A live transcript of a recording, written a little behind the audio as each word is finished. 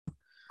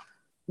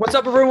What's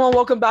up, everyone?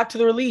 Welcome back to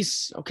the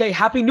release. Okay,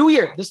 Happy New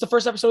Year. This is the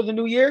first episode of the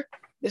new year.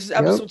 This is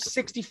episode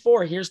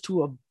 64. Here's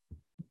to a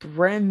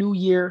brand new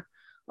year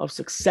of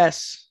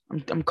success.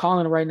 I'm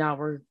calling it right now.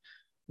 We're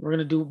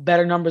gonna do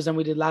better numbers than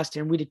we did last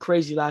year, and we did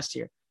crazy last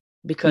year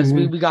because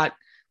we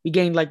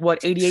gained like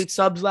 88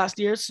 subs last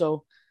year.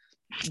 So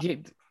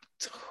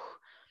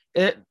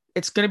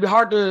it's gonna be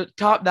hard to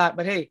top that,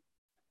 but hey,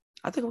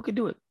 I think we could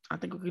do it.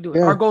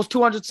 Yeah. Our goal is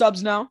 200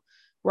 subs now.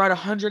 We're at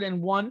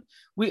 101.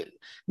 There's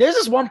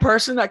this one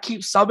person that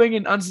keeps subbing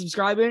and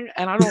unsubscribing,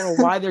 and I don't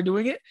know why they're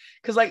doing it.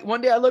 Because like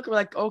one day I look, we're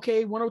like,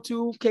 okay,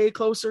 102, okay,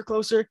 closer,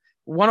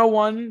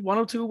 101,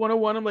 102,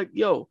 101. I'm like,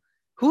 yo,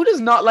 who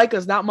does not like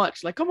us that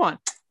much? Like, come on.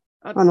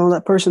 I don't know.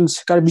 That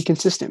person's got to be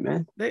consistent,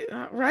 man.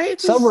 Right?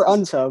 Sub or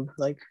unsub?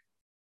 Like,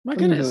 my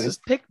goodness,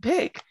 just pick.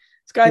 This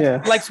guy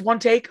likes one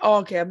take. Oh,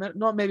 okay.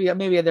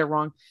 Maybe they're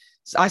wrong.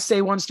 So I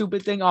say one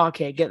stupid thing. Oh,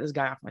 okay, get this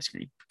guy off my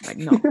screen. Like,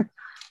 no.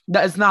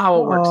 That's not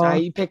how it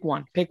works. You pick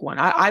one.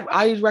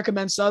 I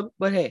recommend sub,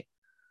 but hey,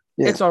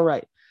 it's all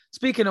right.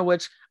 Speaking of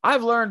which,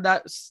 I've learned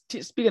that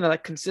speaking of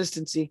like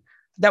consistency,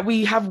 that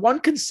we have one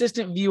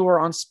consistent viewer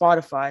on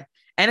Spotify,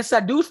 and it's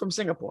that dude from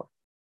Singapore.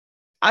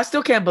 I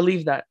still can't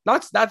believe that.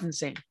 That's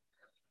insane.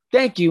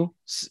 Thank you,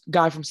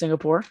 guy from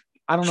Singapore.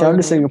 I don't know. Shout out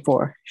to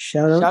Singapore.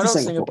 Shout out to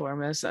Singapore,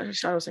 man. Shout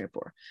out to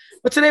Singapore.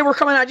 But today we're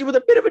coming at you with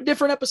a bit of a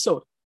different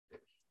episode.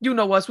 You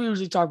know us. We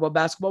usually talk about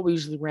basketball. We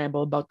usually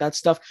ramble about that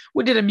stuff.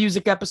 We did a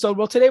music episode.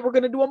 Well, today we're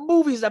going to do a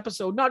movies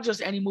episode, not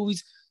just any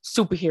movies,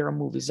 superhero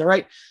movies. All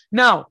right.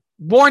 Now,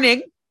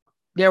 warning,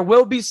 there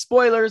will be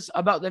spoilers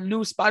about the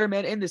new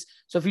Spider-Man in this.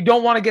 So if you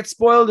don't want to get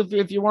spoiled,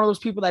 if you're one of those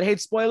people that hate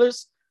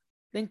spoilers,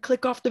 then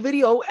click off the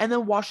video and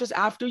then watch this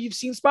after you've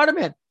seen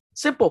Spider-Man.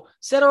 Simple.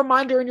 Set a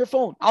reminder in your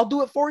phone. I'll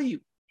do it for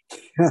you.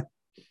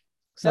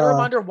 Set a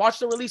reminder. Watch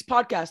the release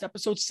podcast,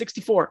 episode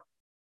 64.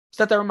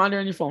 Set that reminder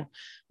in your phone.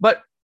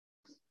 But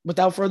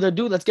without further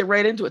ado, let's get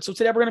right into it. So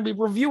today we're going to be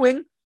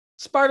reviewing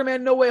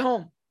Spider-Man No Way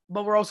Home,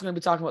 but we're also going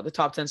to be talking about the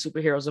top 10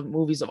 superheroes of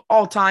movies of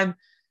all time.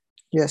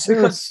 Yes, sir.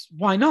 Because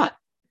why not?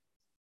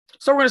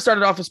 So we're going to start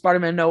it off with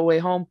Spider-Man No Way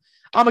Home.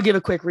 I'm going to give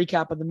a quick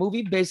recap of the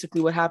movie.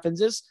 Basically what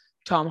happens is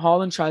Tom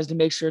Holland tries to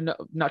make sure,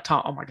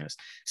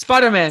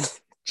 Spider-Man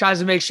tries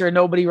to make sure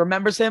nobody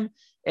remembers him.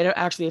 It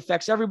actually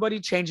affects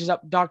everybody, changes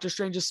up Doctor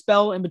Strange's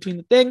spell in between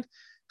the thing,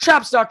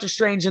 traps Doctor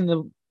Strange in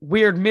the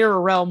weird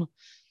mirror realm.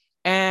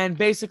 And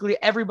basically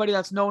everybody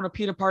that's known to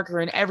Peter Parker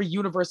in every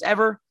universe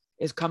ever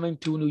is coming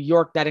to New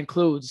York. That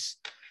includes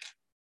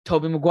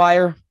Tobey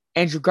Maguire,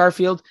 Andrew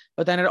Garfield,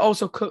 but then it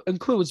also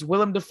includes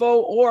Willem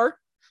Dafoe or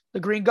the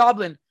Green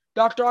Goblin,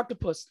 Dr.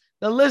 Octopus,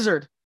 the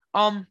Lizard,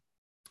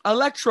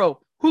 Electro,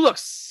 who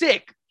looks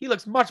sick. He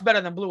looks much better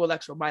than Blue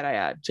Electro, might I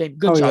add. Good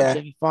job,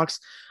 Jamie Foxx.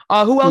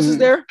 Who else is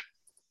there?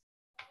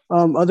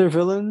 Other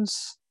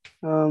villains.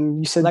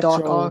 You said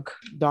Electro,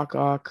 Doc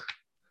Ock.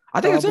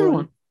 I think it's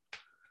everyone.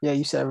 Yeah,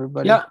 you said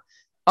everybody. Yeah.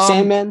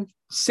 Sandman.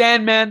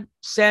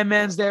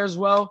 Sandman's there as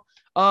well.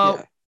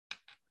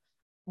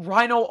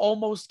 Rhino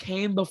almost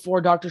came before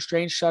Doctor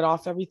Strange shut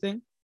off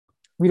everything.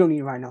 We don't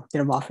need Rhino.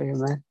 Get him off of here,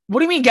 man. What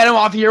do you mean get him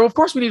off here? Of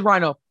course we need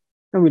Rhino.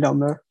 No, we don't,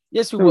 man.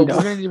 Yes, we will.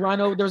 We're going to need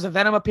Rhino. There's a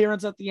Venom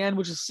appearance at the end,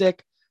 which is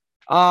sick.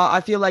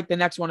 I feel like the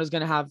next one is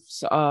going to have...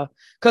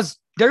 Because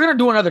they're going to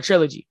do another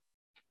trilogy.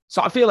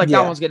 So I feel like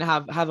that one's going to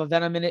have a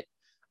Venom in it.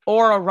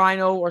 Or a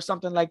Rhino or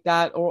something like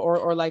that,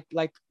 or like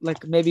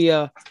maybe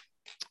a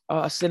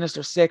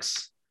Sinister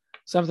Six,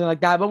 something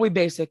like that. But we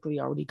basically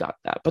already got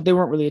that. But they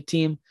weren't really a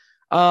team.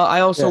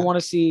 I also want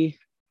to see.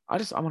 I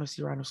want to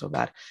see Rhino so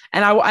bad,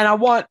 and I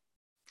want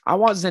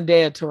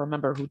Zendaya to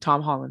remember who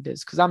Tom Holland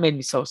is, because that made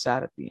me so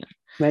sad at the end.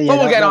 Man, but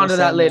we'll get on to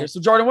that later. So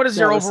Jordan, what is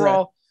your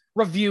overall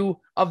review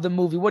of the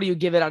movie? What do you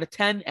give it out of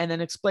 10? And then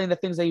explain the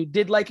things that you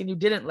did like and you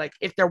didn't like,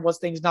 if there was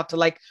things not to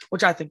like,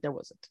 which I think there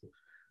wasn't.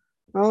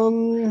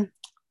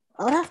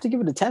 I would have to give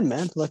it a 10,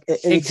 man. Like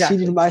it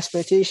exceeded my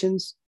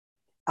expectations.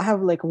 I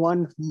have like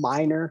one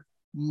minor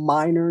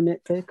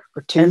nitpick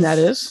or two. And that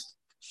is?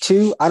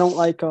 2, I don't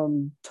like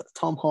Tom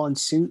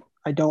Holland's suit.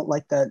 I don't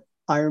like that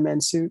Iron Man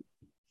suit.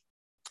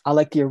 I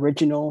like the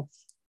original,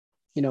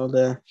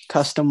 the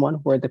custom one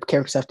where the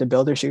characters have to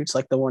build their suits,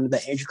 like the one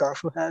that Andrew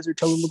Garfield has or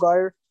Tobey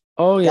Maguire.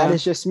 Oh, yeah. That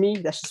is just me.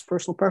 That's just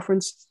personal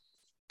preference.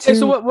 Hey,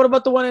 so what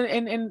about the one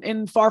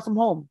in Far From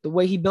Home? The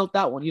way he built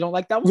that one. You don't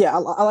like that one? Yeah,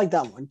 I like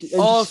that one.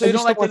 So you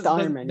don't like the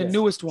Iron Man, the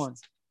newest one?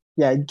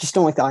 Yeah, I just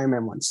don't like the Iron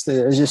Man ones.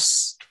 It's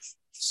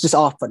just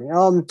off-putting.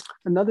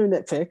 Another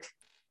nitpick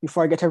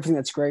before I get to everything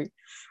that's great.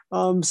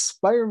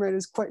 Spider-Man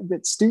is quite a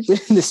bit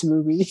stupid in this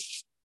movie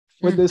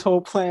with this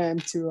whole plan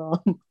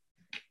to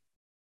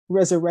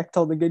resurrect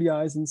all the good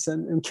guys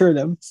and cure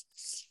them.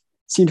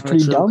 Seemed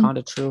pretty dumb. Kind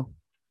of true.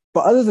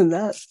 But other than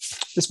that,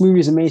 this movie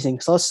is amazing.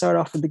 So let's start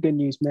off with the good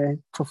news,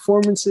 man.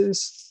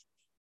 Performances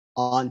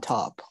on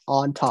top.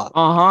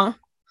 Uh-huh.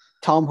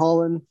 Tom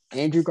Holland,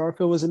 Andrew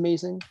Garfield was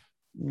amazing.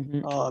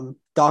 Mm-hmm.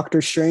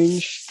 Doctor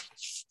Strange.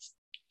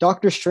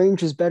 Doctor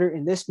Strange was better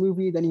in this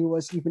movie than he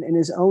was even in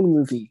his own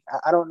movie.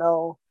 I don't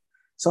know.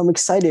 So I'm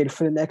excited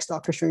for the next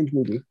Doctor Strange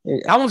movie.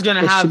 That one's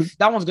gonna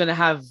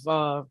have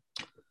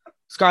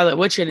Scarlet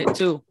Witch in it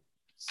too.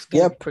 It's gonna be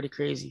Yep. pretty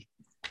crazy.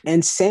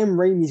 And Sam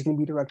Raimi's going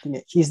to be directing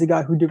it. He's the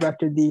guy who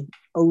directed the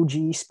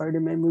OG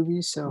Spider-Man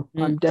movies, so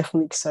I'm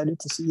definitely excited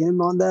to see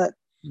him on that.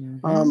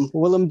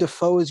 Willem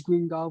Dafoe is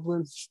Green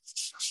Goblin.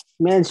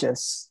 Man's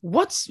just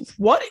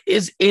what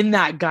is in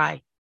that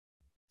guy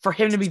for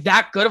him to be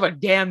that good of a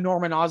damn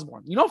Norman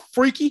Osborn? You know how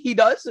freaky he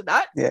does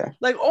that? Yeah.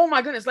 Like, oh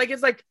my goodness. Like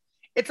it's like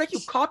you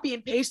copy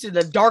and pasted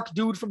the dark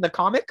dude from the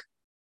comic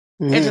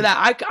into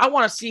that. I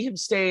want to see him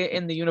stay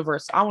in the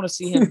universe. I want to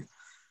see him.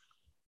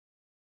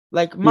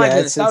 Like, my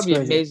goodness, that would be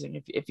crazy.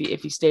 Amazing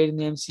if he stayed in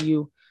the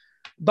MCU.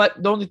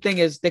 But the only thing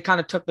is they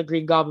kind of took the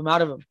Green Goblin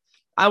out of him.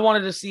 I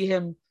wanted to see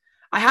him.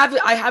 I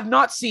have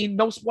not seen,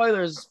 no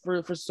spoilers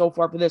for so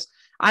far for this.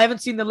 I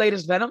haven't seen the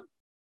latest Venom.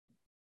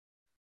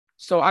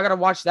 So I got to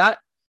watch that.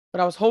 But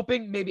I was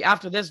hoping maybe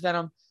after this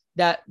Venom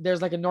that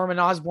there's like a Norman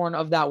Osborn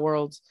of that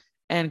world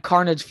and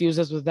Carnage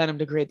fuses with Venom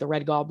to create the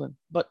Red Goblin.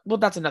 But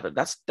that's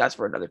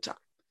for another time.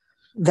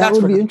 That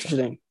would be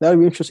interesting. That would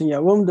be interesting. Yeah,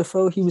 Willem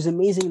Dafoe, he was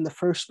amazing in the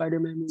first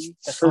Spider-Man movie,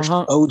 the first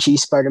OG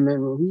Spider-Man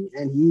movie,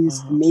 and he's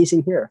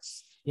amazing here.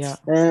 Yeah.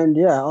 And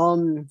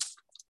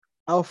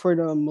Alfred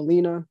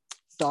Molina,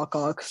 Doc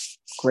Ock,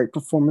 great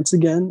performance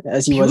again,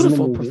 as he was in the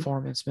movie. Beautiful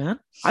performance, man.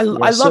 I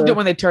loved it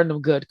when they turned him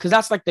good, because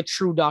that's like the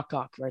true Doc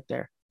Ock right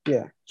there.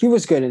 Yeah, he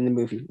was good in the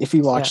movie, if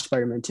you watched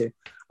Spider-Man 2.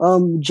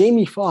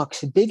 Jamie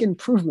Foxx, big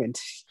improvement.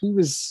 He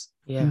was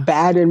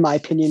bad, in my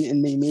opinion,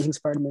 in The Amazing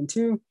Spider-Man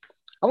 2.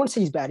 I wouldn't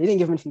say he's bad. He didn't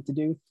give him anything to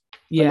do.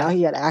 Yeah. But now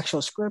he had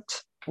actual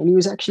script, and he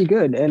was actually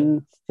good.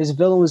 And his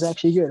villain was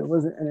actually good. It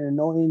wasn't an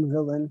annoying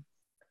villain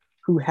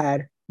who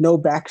had no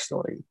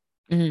backstory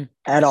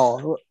at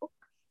all.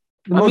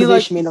 The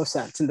motivation made no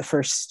sense in the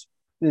first.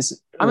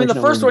 The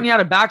first one he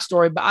had a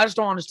backstory, but I just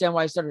don't understand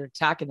why he started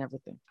attacking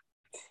everything.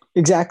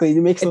 Exactly,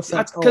 it makes no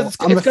sense.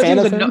 I'm a fan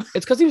of him.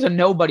 It's because he was a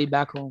nobody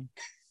back home.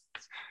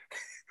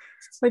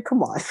 Like,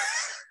 come on,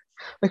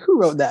 like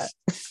who wrote that?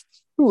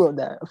 Who wrote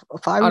that? A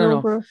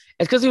 5-year-old, bro?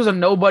 It's because he was a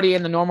nobody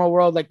in the normal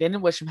world. Like, they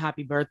didn't wish him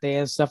happy birthday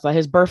and stuff. Like,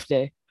 his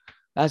birthday.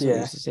 That's what he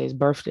used to say, his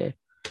birthday.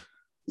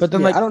 But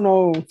then, I don't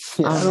know.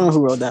 I don't know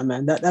who wrote that,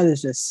 man. That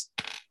is just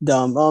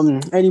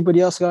dumb. Anybody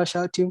else got a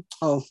shout out to?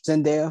 Oh,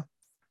 Zendaya.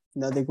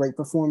 Another great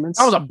performance.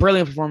 That was a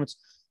brilliant performance.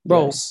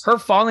 Bro, her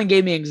falling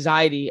gave me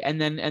anxiety,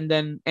 and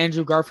then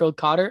Andrew Garfield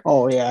caught her.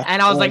 Oh, yeah.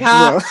 And I was like,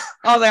 ha!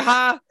 Bro. I was like,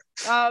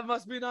 ha!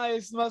 Must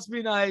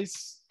be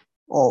nice.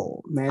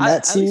 Oh, man,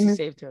 that scene. He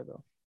saved her,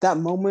 though. That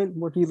moment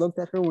where he looked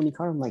at her when he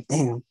caught her, I'm like,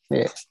 damn.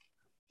 Yeah.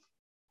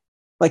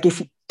 Like,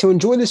 to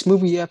enjoy this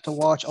movie, you have to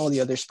watch all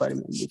the other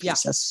Spider-Man movies. Yeah.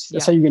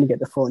 That's how you're going to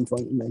get the full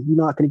enjoyment, man. You're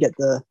not going to get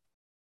the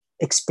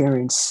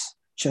experience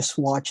just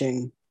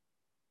watching.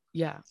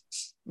 Yeah.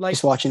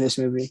 Just watching this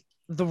movie.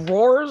 The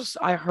roars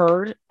I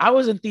heard, I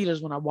was in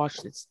theaters when I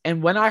watched this.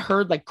 And when I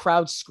heard, like,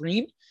 crowds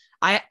scream,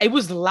 it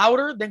was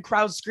louder than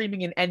crowds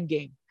screaming in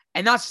Endgame.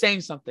 And that's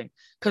saying something.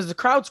 Because the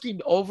crowd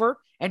screamed over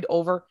and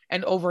over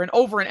and over and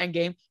over in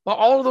Endgame, but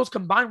all of those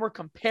combined were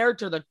compared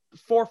to the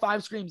 4 or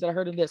 5 screams that I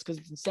heard in this, because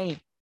it's insane.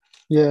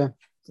 Yeah,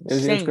 it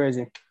was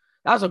crazy.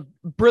 That was a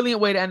brilliant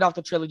way to end off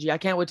the trilogy. I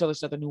can't wait till they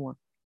start the new one.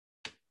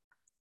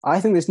 I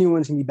think this new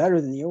one's gonna be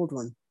better than the old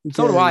one.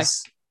 So do I.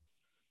 It's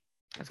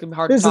gonna be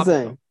hard. Here's the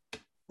thing: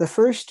 the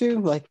first two,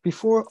 like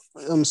before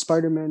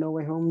Spider-Man No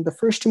Way Home, the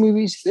first 2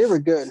 movies, they were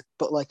good,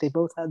 but like they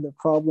both had their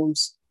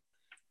problems.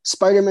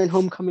 Spider-Man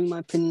Homecoming, in my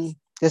opinion,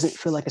 doesn't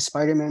feel like a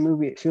Spider-Man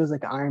movie. It feels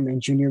like an Iron Man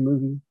Jr.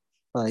 movie.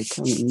 Like,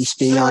 I'm just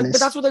being honest. But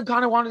that's what they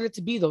kind of wanted it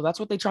to be, though. That's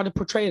what they tried to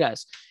portray it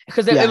as.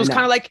 Because it was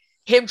kind of like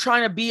him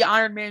trying to be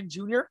Iron Man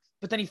Jr.,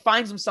 but then he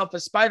finds himself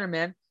as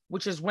Spider-Man,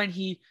 which is when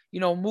he,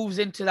 moves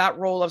into that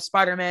role of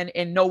Spider-Man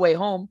in No Way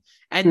Home.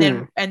 And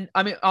then,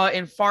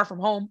 in Far From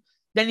Home,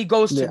 then he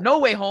goes to No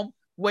Way Home,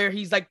 where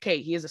he's like,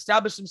 okay, he has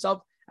established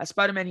himself as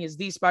Spider-Man. He is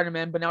the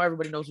Spider-Man, but now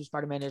everybody knows who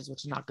Spider-Man is,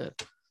 which is not good.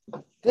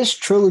 This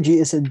trilogy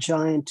is a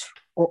giant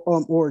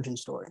origin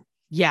story.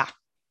 Yeah.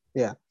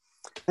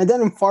 And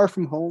then in Far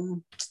From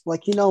Home,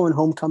 like, in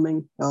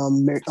Homecoming,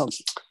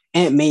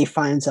 Aunt May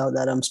finds out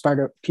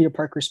that Peter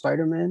Parker's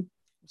Spider-Man.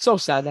 So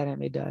sad that Aunt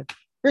May died.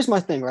 Here's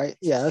my thing, right?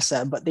 Yeah, that's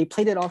sad, but they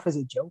played it off as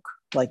a joke.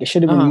 Like, it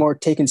should have been more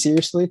taken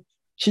seriously.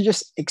 She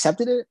just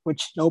accepted it,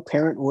 which no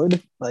parent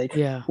would. Like,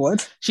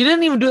 what? She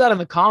didn't even do that in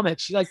the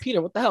comics. She's like,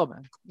 Peter, what the hell,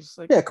 man?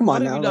 Like, yeah, come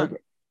on now.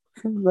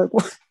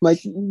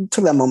 Like,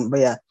 took that moment, but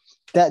yeah,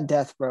 that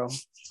death, bro.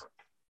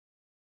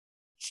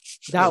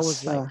 That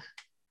was like,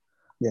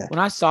 when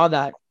I saw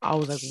that, I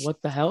was like,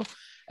 what the hell?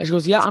 And she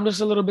goes, yeah, I'm just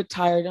a little bit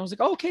tired. And I was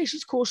like, oh, okay,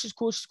 she's cool.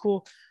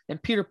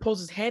 And Peter pulls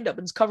his hand up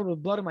and it's covered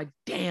with blood. I'm like,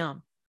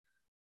 damn,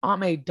 Aunt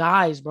May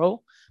dies,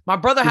 bro. My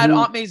brother had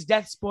Aunt May's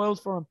death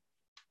spoiled for him.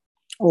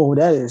 Oh,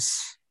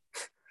 that's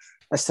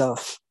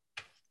tough.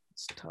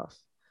 It's tough.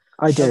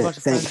 I did a bunch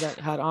of friends that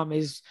had Aunt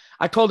May's.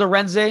 I told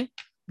Renze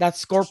that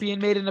Scorpion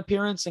made an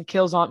appearance and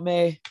kills Aunt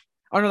May.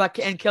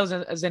 And kills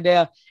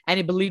Zendaya. And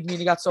he believed me and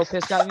he got so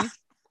pissed at me.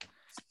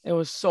 It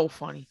was so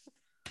funny.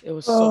 It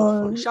was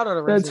so funny. Shout out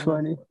to Renze. That's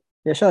funny.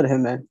 Yeah, shout out to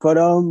him, man. But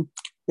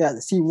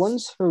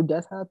once her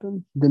death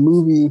happened, the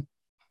movie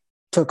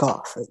took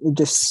off. It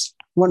just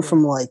went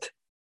from like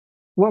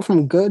went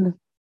from good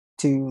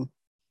to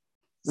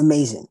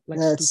amazing. Like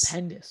That's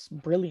stupendous,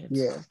 brilliant.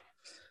 yeah.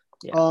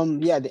 Yeah.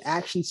 Yeah, the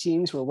action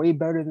scenes were way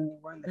better than they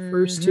were in the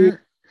first two.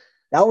 Mm-hmm.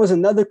 That was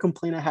another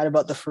complaint I had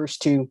about the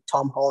first two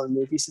Tom Holland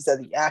movies is that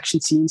the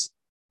action scenes,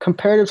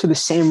 comparative to the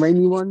Sam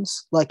Raimi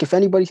ones, like if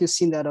anybody has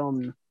seen that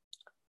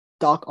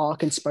Doc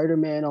Ock and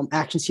Spider-Man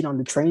action scene on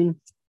the train,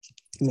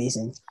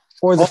 amazing.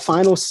 Or the Oh,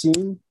 final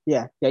scene,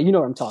 yeah, you know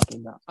what I'm talking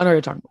about. I know what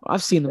you're talking about.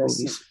 I've seen the Yes.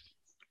 movies.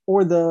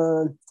 Or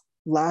the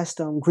last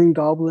Green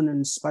Goblin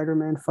and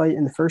Spider-Man fight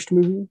in the first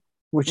movie,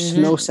 which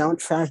no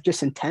soundtrack,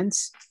 just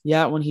intense.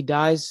 Yeah, when he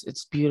dies,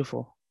 it's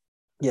beautiful.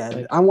 Yeah,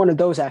 Like, I wanted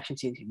those action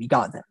scenes. We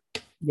got them.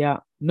 yeah,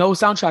 no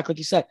soundtrack, like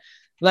you said.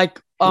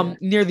 Like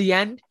near the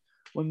end,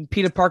 when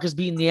Peter Parker's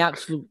beating the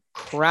absolute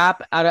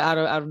crap out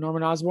of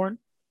Norman Osborn.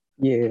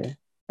 Yeah.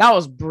 That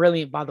was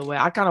brilliant, by the way.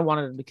 I kind of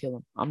wanted him to kill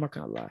him. I'm not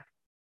gonna lie.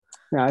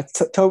 Nah,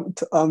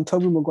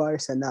 Tobey Maguire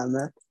said, "Nah,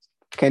 man,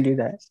 can't do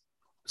that."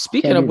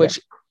 Speaking of which,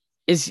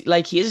 is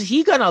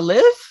he gonna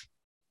live?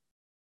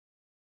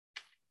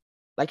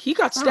 Like he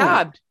got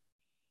stabbed.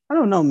 I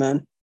don't know,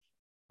 man.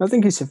 I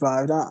think he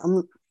survived.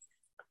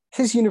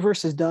 His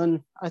universe is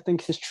done. I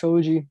think his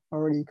trilogy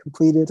already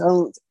completed. I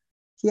don't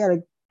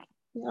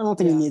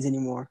think he needs any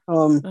more.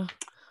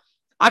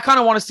 I kind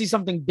of want to see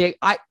something big.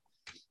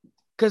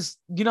 Because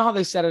you know how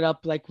they set it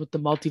up, like with the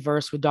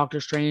multiverse with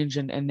Doctor Strange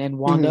and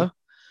Wanda. Mm-hmm.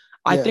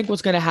 I think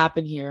what's gonna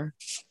happen here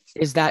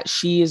is that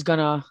she is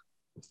gonna.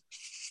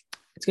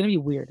 It's gonna be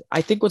weird.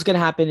 I think what's gonna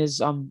happen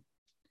is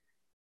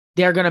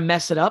they're gonna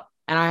mess it up,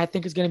 and I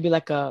think it's gonna be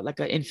like a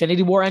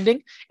Infinity War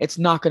ending. It's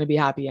not gonna be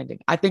a happy ending.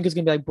 I think it's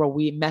gonna be like, bro,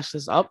 we messed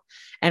this up,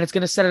 and it's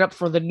gonna set it up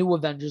for the new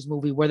Avengers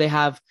movie where they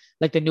have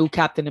like the new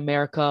Captain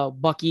America,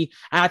 Bucky,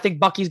 and I think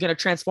Bucky's gonna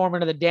transform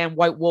into the damn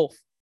White Wolf,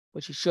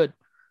 which he should.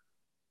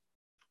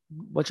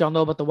 What y'all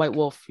know about the White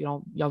Wolf?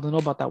 Y'all don't know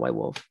about that White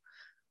Wolf.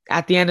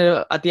 At the end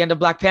of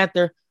Black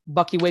Panther,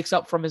 Bucky wakes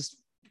up from his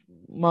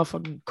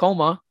motherfucking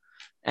coma,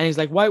 and he's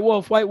like, White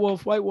Wolf, White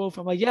Wolf, White Wolf.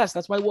 I'm like, yes,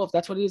 that's White Wolf.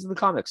 That's what he is in the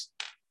comics.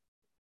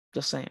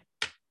 Just saying.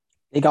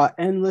 They got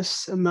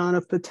endless amount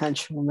of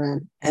potential,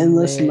 man.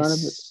 Endless amount of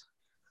it.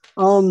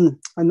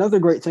 Another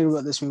great thing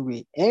about this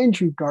movie,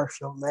 Andrew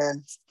Garfield,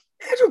 man.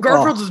 Andrew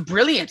Garfield is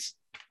brilliant.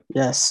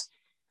 Yes.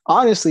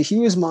 Honestly, he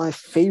was my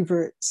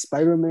favorite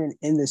Spider-Man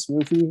in this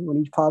movie when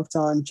he popped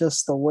on,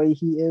 just the way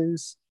he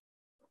is.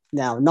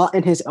 Now, not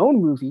in his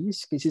own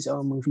movies, because his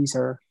own movies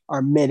are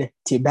mid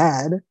to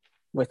bad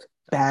with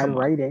bad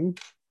writing,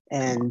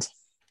 and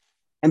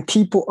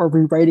people are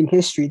rewriting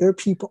history. There are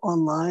people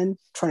online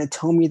trying to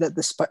tell me that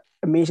the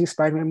Amazing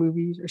Spider-Man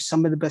movies are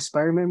some of the best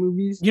Spider-Man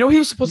movies. You know he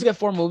was supposed to get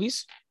 4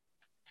 movies?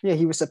 Yeah,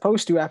 he was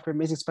supposed to after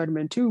Amazing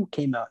Spider-Man 2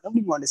 came out.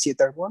 Nobody wanted to see a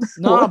third one.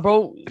 No,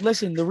 bro.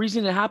 Listen, the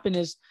reason it happened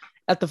is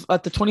at the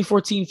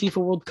 2014 FIFA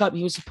World Cup,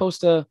 he was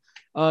supposed to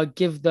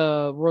give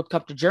the World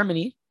Cup to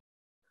Germany.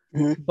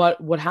 Mm-hmm.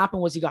 But what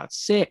happened was he got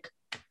sick.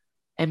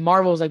 And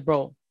Marvel was like,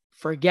 bro,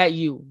 forget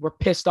you. We're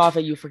pissed off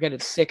at you for getting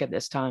sick at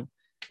this time.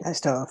 That's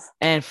tough.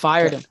 And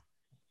fired him.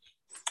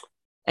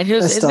 And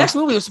his next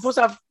movie was supposed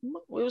to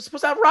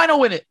have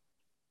Rhino in it.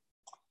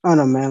 I don't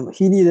know, man.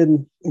 He needed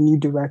a new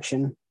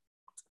direction.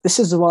 This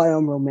is why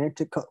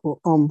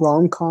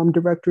rom-com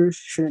directors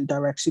shouldn't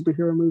direct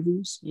superhero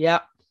movies.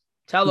 Yeah.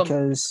 Tell them.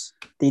 Because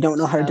they don't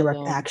know how to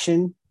direct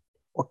action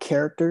or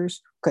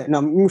characters. Okay, no,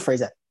 let me rephrase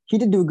that. He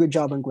did do a good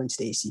job on Gwen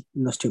Stacy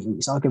in those 2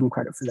 movies. I'll give him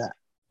credit for that.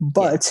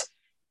 But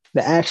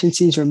the action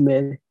scenes were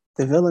mid.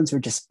 The villains were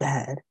just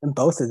bad in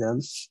both of them.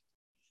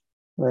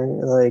 Right?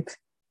 Like,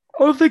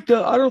 I don't think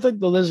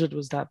the Lizard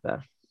was that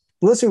bad.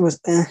 Lizard was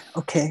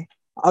okay.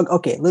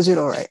 Okay, Lizard,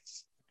 all right.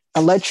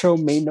 Electro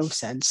made no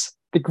sense.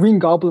 The Green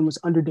Goblin was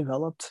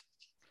underdeveloped.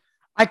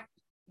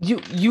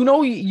 You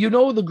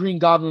know the Green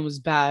Goblin was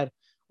bad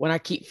when I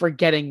keep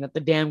forgetting that the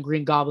damn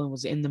Green Goblin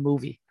was in the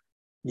movie.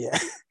 Yeah.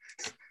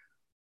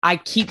 I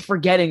keep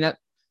forgetting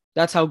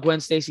that's how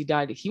Gwen Stacy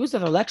died. He was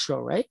with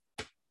Electro, right?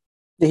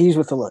 Yeah, he's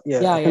with him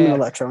and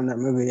Electro in that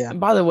movie, yeah. And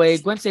by the way,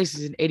 Gwen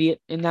Stacy's an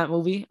idiot in that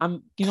movie.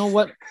 You know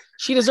what?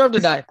 She deserved to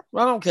die.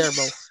 I don't care,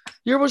 bro.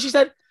 You hear what she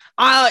said?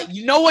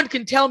 No one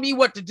can tell me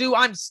what to do.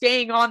 I'm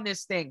staying on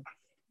this thing.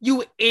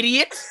 You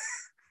idiot.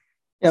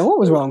 Yeah, what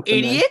was wrong with him,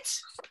 idiot?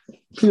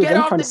 Get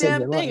off the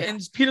damn thing.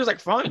 And Peter's like,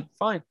 fine.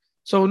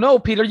 So no,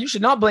 Peter, you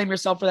should not blame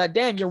yourself for that.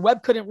 Damn, your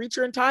web couldn't reach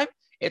her in time.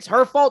 It's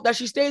her fault that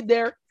she stayed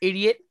there,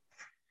 idiot.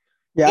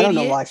 Yeah, I don't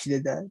know why she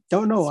did that.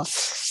 Don't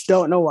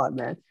know why,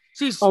 man.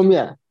 She's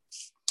stupid.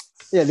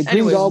 Yeah, the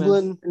Green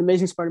Goblin and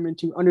Amazing Spider-Man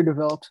 2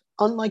 underdeveloped.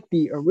 Unlike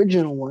the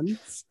original one,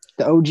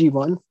 the OG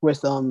one,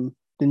 with the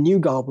new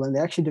Goblin, they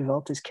actually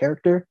developed his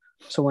character.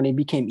 So when he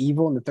became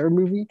evil in the third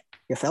movie,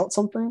 you felt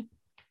something.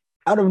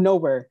 Out of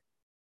nowhere,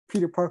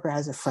 Peter Parker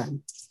has a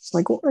friend.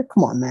 Like,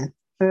 come on, man.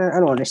 I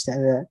don't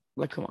understand that.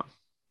 Like, come on.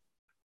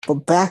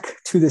 But back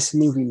to this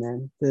movie,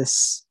 man.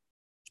 This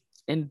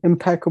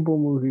impeccable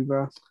movie,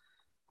 bro.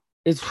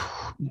 It's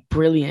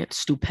brilliant,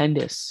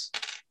 stupendous.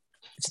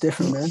 It's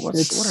different, man. What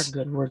are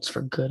good words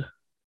for good?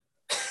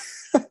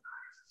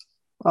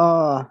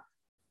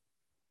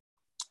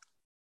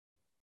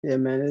 Yeah,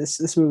 man.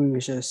 This movie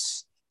was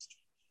just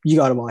you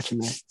gotta watch it,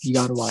 man. You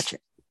gotta watch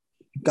it.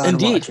 You gotta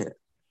Indeed. watch it.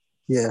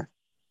 Yeah.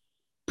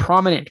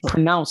 Prominent,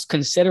 pronounced,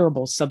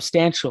 considerable,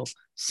 substantial,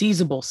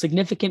 seizable,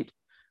 significant,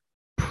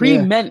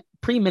 Yeah.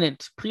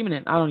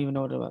 preeminent. I don't even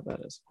know what that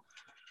is.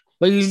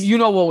 But you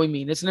know what we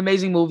mean. It's an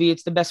amazing movie.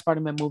 It's the best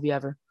Spider-Man movie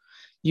ever.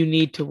 You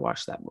need to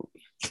watch that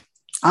movie.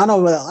 I don't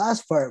know about that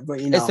last part, but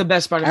It's the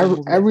best Spider-Man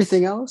movie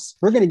everything else,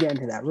 we're gonna get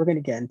into that. We're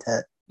gonna get into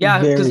that. Yeah,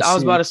 because very I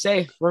was about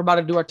soon. to say, we're about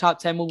to do our top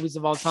 10 movies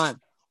of all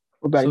time.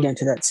 We're about to get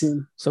into that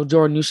soon. So,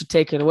 Jordan, you should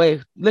take it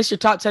away. List your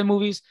top 10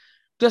 movies.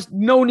 Just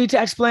no need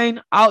to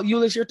explain. You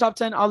list your top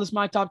 10. I'll list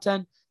my top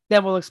 10.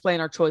 Then we'll explain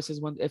our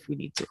choices if we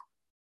need to.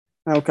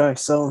 Okay,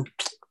 so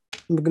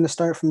we're going to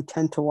start from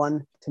 10 to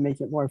 1 to make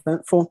it more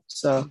eventful.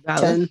 So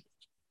Valid. 10,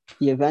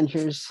 The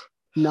Avengers.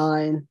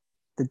 9,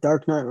 The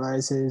Dark Knight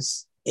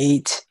Rises.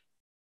 8,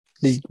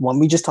 the one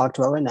we just talked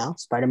about right now,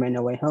 Spider-Man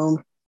No Way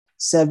Home.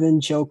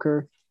 7,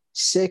 Joker.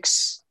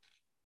 6,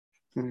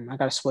 I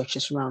got to switch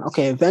this around.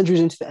 Okay, Avengers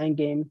Into the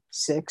Endgame.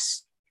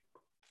 6.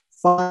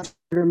 5,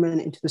 Spider-Man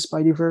Into the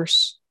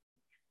Spideyverse.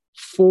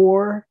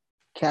 4,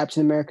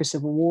 Captain America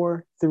Civil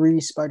War. 3,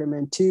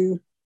 Spider-Man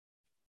 2.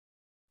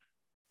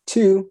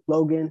 2,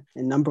 Logan.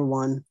 And number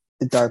 1,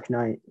 The Dark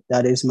Knight.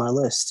 That is my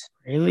list.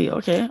 Really?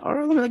 Okay. All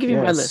right, let me give you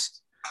my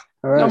list.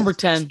 All right. Number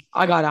 10,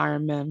 I got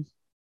Iron Man.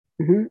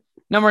 Mm-hmm.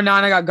 Number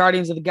 9, I got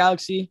Guardians of the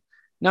Galaxy.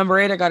 Number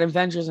 8, I got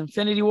Avengers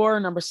Infinity War.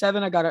 Number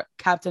 7, I got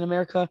Captain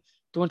America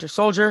The Winter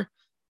Soldier.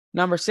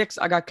 Number 6,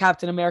 I got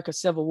Captain America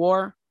Civil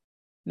War.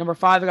 Number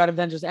 5, I got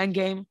Avengers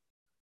Endgame.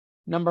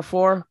 Number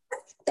 4,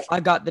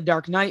 I got The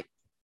Dark Knight.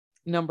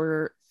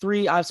 Number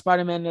 3, I have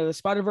Spider-Man Into the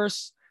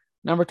Spider-Verse.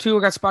 Number 2,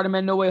 I got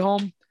Spider-Man No Way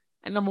Home.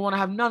 And number 1, I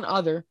have none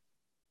other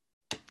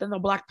than the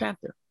Black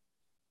Panther.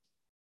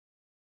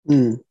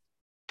 So,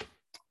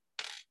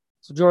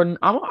 Jordan,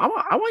 I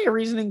want your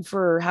reasoning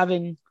for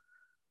having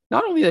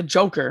not only the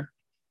Joker,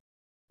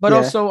 but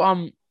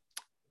also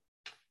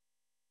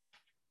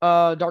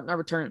Dark Knight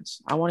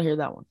Returns. I want to hear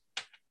that one.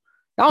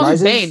 That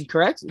one's with Bane,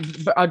 correct?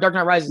 Dark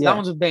Knight Rises. Yeah. That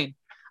one's with Bane.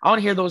 I want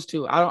to hear those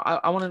two.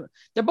 I want to.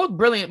 They're both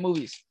brilliant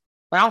movies,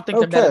 but I don't think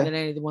they're better than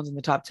any of the ones in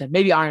the top 10.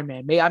 Maybe Iron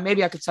Man.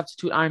 Maybe I could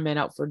substitute Iron Man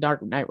out for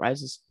Dark Knight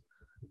Rises.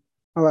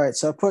 All right,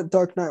 so I put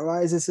Dark Knight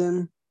Rises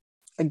in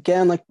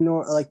again, like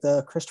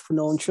the Christopher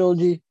Nolan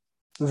trilogy.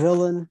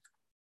 Villain,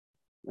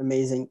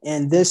 amazing,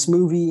 and this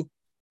movie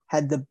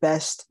had the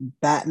best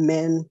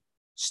Batman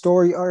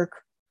story arc.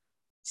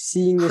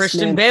 Seeing this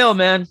Christian Bale,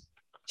 man.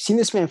 Seeing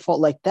this man fall,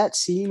 like that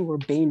scene where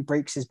Bane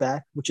breaks his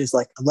back, which is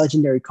like a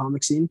legendary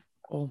comic scene.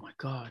 Oh my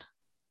god,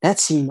 that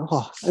scene!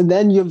 Oh, and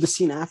then you have the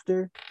scene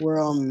after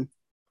where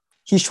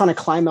he's trying to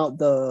climb out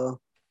the.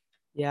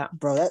 Yeah,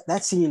 bro,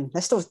 that scene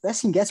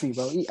gets me,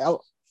 bro.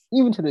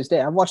 Even to this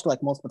day, I've watched it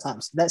like multiple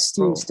times. That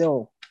scene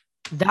still.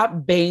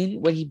 That Bane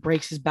when he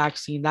breaks his back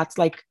scene. That's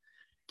like,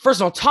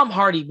 first of all, Tom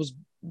Hardy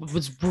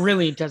was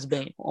brilliant as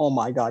Bane. Oh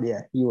my god,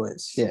 yeah, he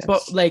was. Yeah,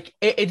 but like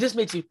it just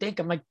makes you think.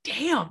 I'm like,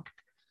 damn,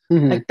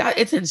 like that.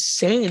 It's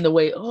insane the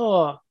way.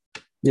 Oh,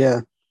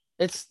 yeah,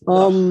 it's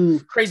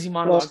crazy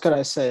monologue. What else could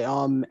I say?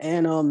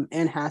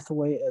 Anne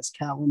Hathaway as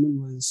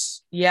Catwoman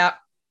was. Yeah.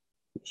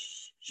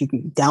 She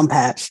could down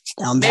pat.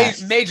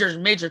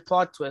 Major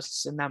plot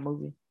twists in that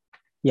movie.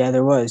 Yeah,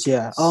 there was.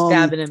 Yeah,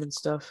 stabbing him and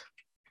stuff.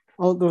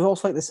 Oh, there's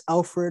also like this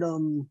Alfred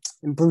and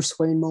Bruce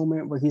Wayne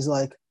moment where he's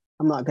like,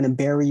 "I'm not gonna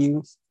bury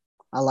you."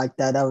 I like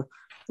that. A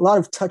lot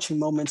of touching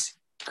moments.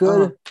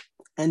 Good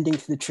ending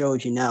to the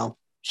trilogy. Now,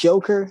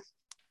 Joker.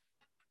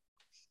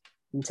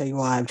 Let me tell you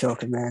why I'm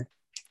Joker, man.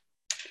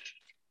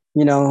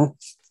 You know,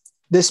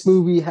 this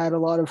movie had a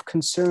lot of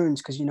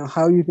concerns because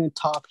how are you gonna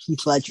top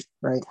Heath Ledger,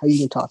 right? How are you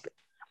gonna top it?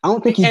 I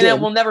don't think he did. And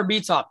it will never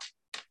be topped.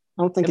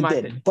 I don't think it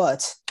did.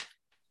 But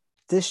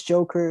this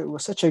Joker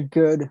was such a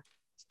good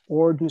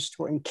origin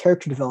story and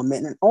character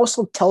development, and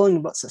also telling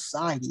about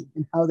society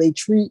and how they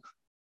treat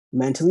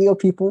mentally ill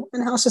people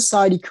and how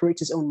society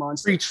creates its own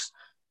monsters.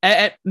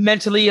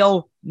 Mentally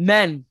ill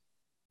men.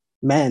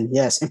 Men,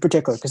 yes, in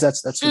particular, because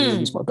that's what the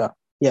movie's more about.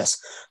 Yes.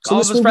 So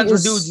all of his friends were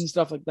dudes and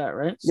stuff like that,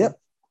 right? Yep.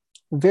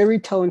 Very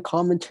telling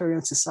commentary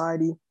on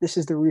society. This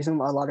is the reason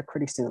why a lot of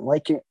critics didn't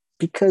like it.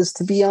 Because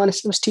to be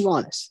honest, it was too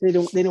honest. They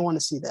don't want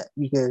to see that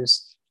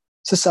because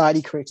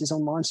society creates its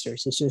own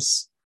monsters. It's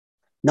just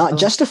not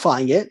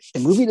justifying it. The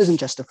movie doesn't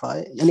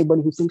justify it.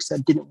 Anybody who thinks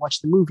that didn't watch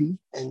the movie,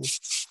 and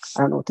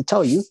I don't know what to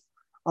tell you.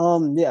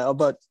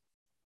 But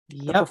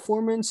the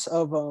performance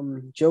of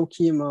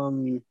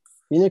Joaquin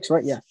Phoenix,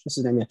 right? Yeah, this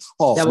is his name. Yeah.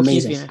 Oh,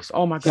 amazing. Phoenix.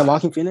 Oh my god. Yeah,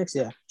 Joaquin Phoenix.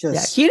 Yeah,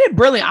 he did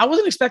brilliant. I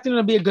wasn't expecting him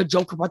to be a good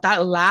Joker, but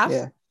that laugh.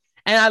 Yeah.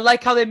 And I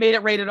like how they made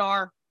it rated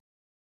R.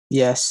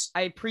 Yes.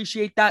 I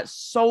appreciate that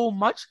so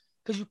much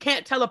because you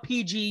can't tell a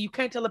PG, you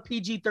can't tell a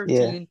PG-13.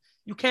 Yeah.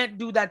 You can't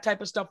do that type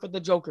of stuff with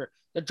the Joker.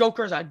 The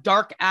Joker is a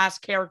dark-ass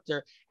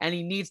character, and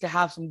he needs to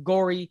have some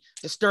gory,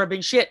 disturbing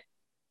shit.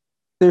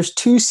 There's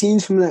 2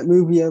 scenes from that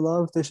movie I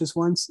love. There's just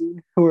one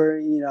scene where,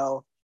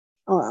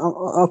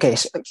 okay,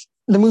 so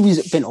the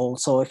movie's been old,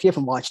 so if you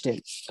haven't watched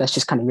it, that's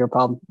just kind of your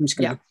problem. I'm just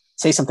going to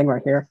say something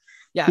right here.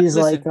 Yeah, He's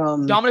listen.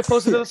 like, Dominic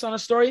posted this on a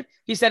story.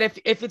 He said,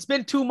 if it's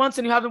been 2 months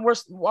and you haven't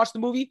watched the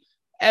movie,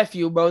 F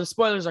you, bro. The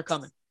spoilers are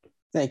coming.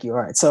 Thank you.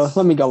 All right. So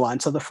let me go on.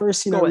 So the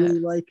first scene I Go ahead.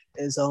 really like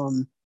is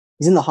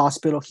he's in the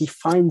hospital. He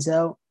finds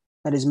out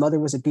that his mother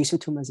was abusive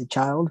to him as a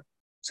child.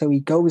 So he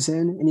goes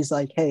in and he's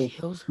like, hey,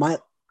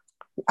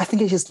 I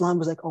think his line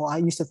was like, oh, I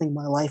used to think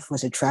my life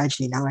was a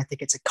tragedy. Now I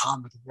think it's a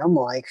comedy. I'm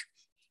like,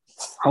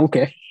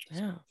 okay.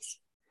 Yeah.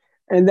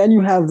 And then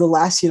you have the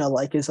last scene I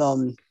like is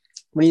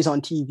when he's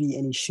on TV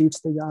and he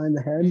shoots the guy in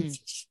the head.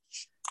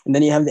 And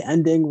then you have the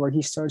ending where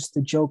he starts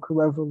the Joker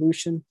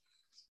revolution.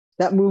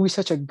 That movie's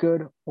such a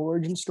good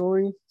origin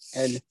story,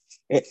 and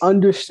it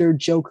understood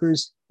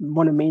Joker's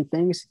one of the main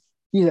things.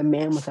 He's a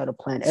man without a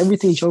plan.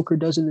 Everything Joker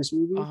does in this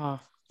movie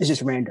is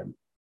just random.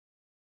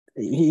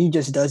 He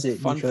just does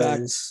it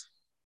because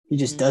he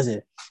just does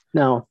it.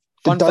 Now,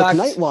 the Dark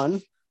Knight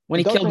one, when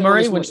he killed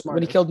Murray,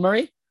 when he killed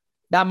Murray,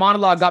 that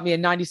monologue got me a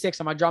 96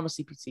 on my drama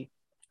CPT.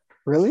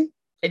 Really?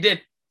 It did.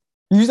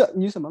 You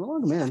use a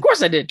monologue, man. Of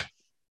course I did.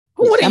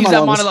 Who would have used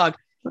that monologue?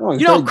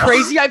 You know how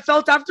crazy I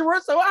felt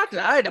afterwards? So I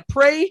had to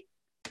pray.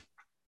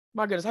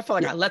 My goodness, I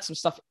felt like I let some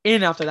stuff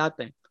in after that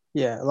thing.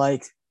 Yeah,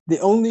 like the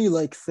only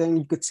like thing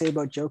you could say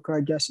about Joker,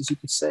 I guess, is you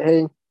could say,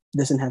 hey, it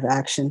doesn't have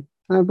action.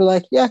 And I'd be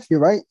like, yeah,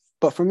 you're right.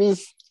 But for me,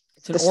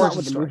 that's not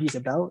what the movie's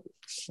about.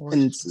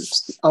 And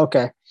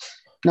okay.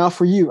 Now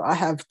for you, I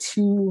have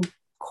 2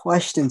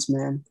 questions,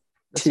 man.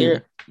 Let's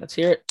hear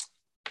it.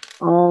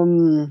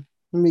 Let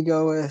me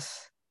go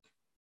with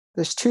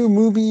there's 2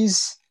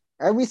 movies.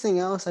 Everything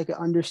else I could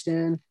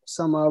understand.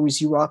 Some always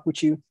you rock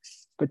with you.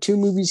 But 2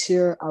 movies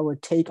here I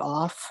would take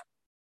off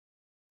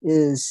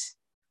is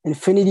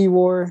Infinity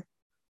War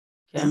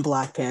and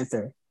Black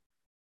Panther.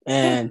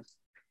 And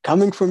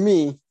coming from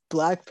me,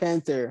 Black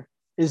Panther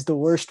is the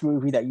worst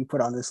movie that you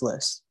put on this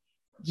list.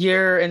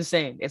 You're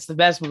insane. It's the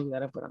best movie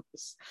that I put on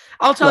this.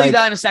 I'll tell you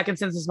that in a second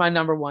since it's my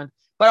number 1.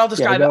 But I'll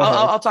describe it.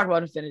 I'll talk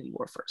about Infinity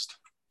War first.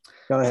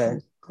 Go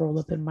ahead. Scroll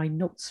up in my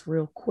notes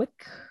real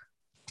quick.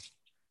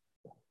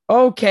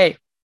 Okay.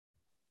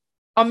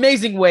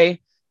 Amazing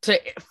way to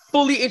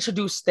fully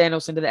introduce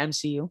Thanos into the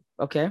MCU.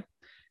 Okay.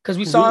 Because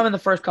we saw him in the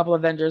first couple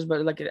of Avengers,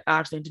 but like it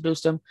actually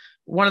introduced him.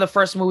 One of the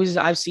first movies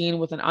I've seen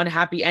with an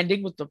unhappy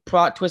ending with the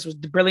plot twist was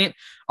brilliant.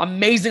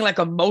 Amazing, like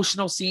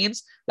emotional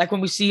scenes. Like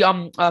when we see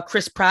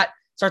Chris Pratt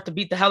start to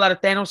beat the hell out of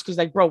Thanos because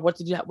like, bro, what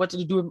did you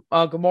do with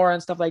Gamora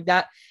and stuff like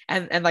that?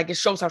 And like it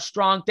shows how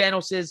strong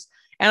Thanos is.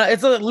 And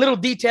it's little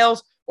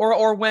details.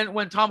 Or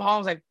when Tom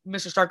Holland's like,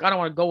 Mr. Stark, I don't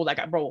want to go. Like,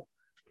 bro,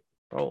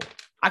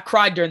 I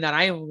cried during that.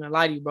 I ain't even gonna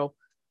lie to you, bro.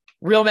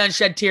 Real men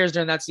shed tears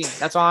during that scene.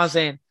 That's all I'm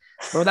saying.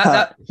 Bro,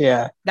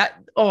 it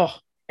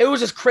was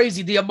just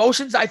crazy. The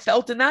emotions I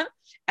felt in that.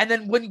 And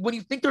then when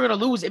you think they're gonna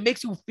lose, it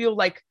makes you feel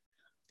like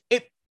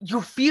you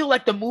feel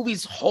like the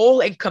movie's whole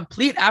and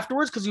complete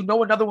afterwards because you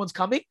know another one's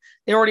coming.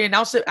 They already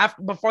announced it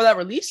before that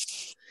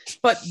release.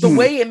 But the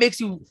way it makes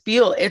you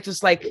feel, it's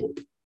just like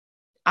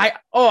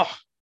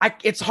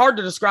it's hard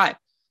to describe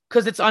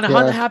because it's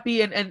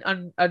unhappy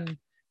and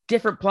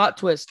different plot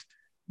twist.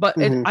 But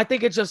I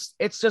think it's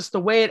just the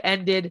way it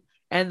ended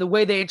and the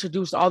way they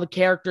introduced all the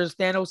characters,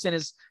 Thanos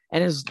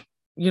and his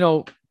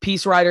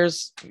Peace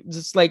Riders.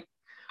 Just like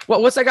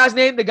what's that guy's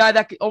name? The guy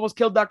that almost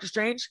killed Doctor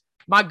Strange.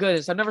 My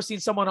goodness, I've never seen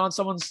someone on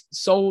someone's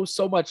so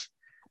much.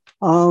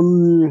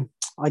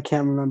 I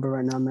can't remember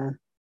right now, man.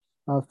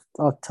 I'll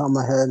tell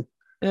my head.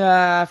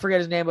 I forget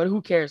his name, but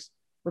who cares?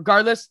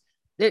 Regardless,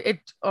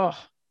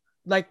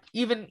 like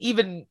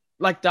even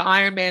like the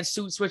Iron Man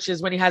suit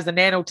switches when he has the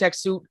nanotech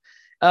suit.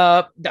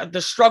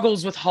 The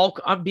struggles with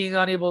Hulk on being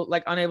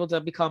unable to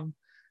become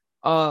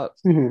Hulk,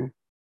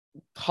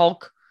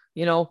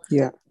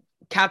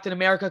 Captain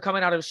America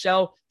coming out of his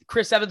shell,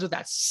 Chris Evans with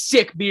that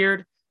sick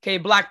beard, okay,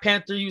 Black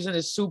Panther using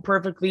his suit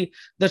perfectly,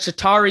 the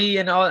Chitauri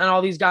and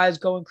all these guys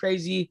going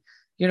crazy,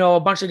 a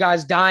bunch of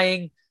guys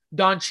dying,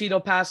 Don Cheadle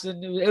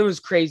passing, it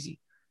was crazy.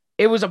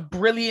 It was a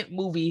brilliant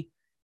movie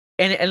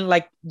and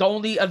like the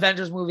only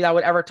Avengers movie that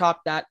would ever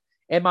top that,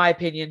 in my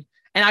opinion,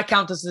 and I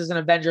count this as an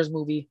Avengers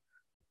movie.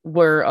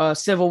 Were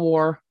Civil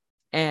War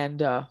and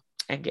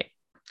Endgame.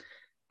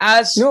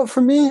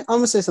 For me, I'm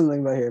gonna say something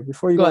about here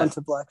before you go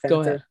into Black Panther.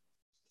 Go ahead.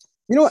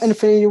 You know what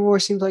Infinity War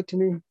seems like to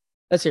me?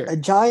 Let's hear it. A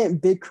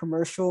giant big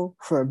commercial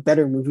for a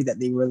better movie that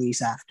they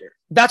release after.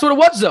 That's what it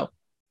was, though.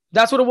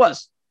 That's what it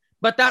was.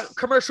 But that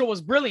commercial was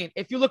brilliant.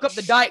 If you look up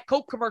the Diet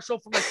Coke commercial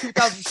from like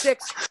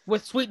 2006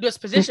 with Sweet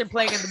Disposition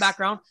playing in the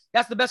background,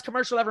 that's the best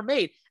commercial ever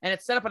made. And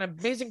it set up an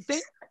amazing thing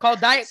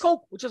called Diet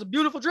Coke, which is a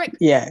beautiful drink.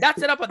 Yeah. That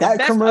set up the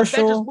best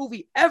Avengers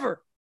movie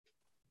ever.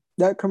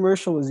 That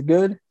commercial was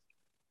good,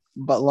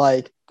 but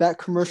like that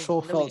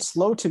commercial felt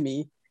slow to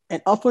me.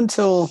 And up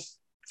until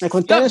like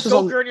when Thanos was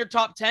Joker in your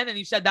top 10 and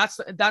you said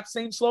that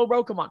same slow,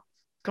 bro. Come on.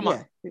 Come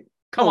on.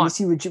 You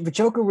see, but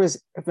Joker was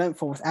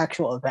eventful with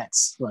actual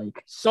events.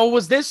 Like, so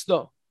was this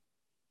though.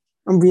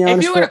 I'm being honest.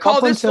 If you're gonna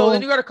call this slow,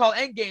 then you gotta call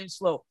Endgame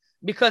slow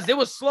because it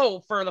was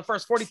slow for the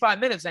first 45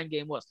 minutes.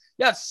 Endgame was.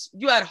 Yes,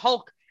 you had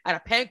Hulk at a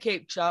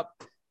pancake shop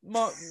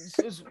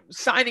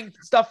signing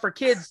stuff for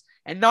kids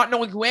and not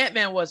knowing who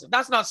Ant-Man was. If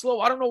that's not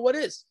slow, I don't know what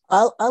is.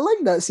 I like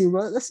that scene,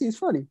 bro. That scene's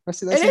funny. That It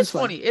scene's is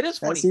funny. funny. It is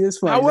That funny. scene is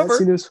funny. That However,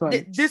 scene is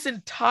funny. this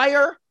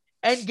entire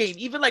Endgame,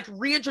 even like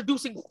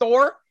reintroducing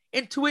Thor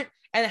into it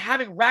and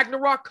having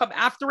Ragnarok come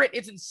after it,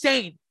 it's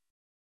insane.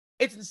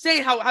 It's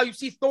insane how you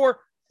see Thor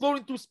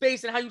floating through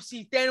space and how you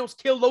see Thanos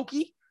kill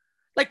Loki.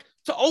 Like,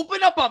 to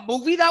open up a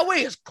movie that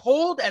way is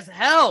cold as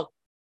hell.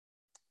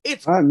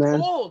 It's All right, man.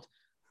 cold.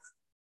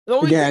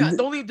 The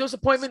only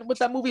disappointment with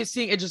that movie is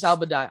seeing Idris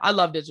Elba die. I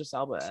loved Idris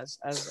Elba as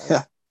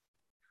yeah.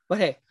 But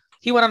hey,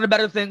 he went on to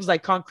better things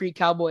like Concrete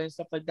Cowboy and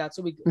stuff like that.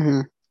 So we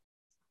good.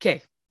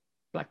 Okay,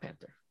 Black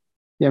Panther.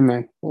 Yeah,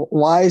 man.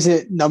 Why is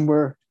it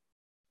number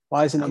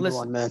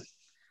one, man?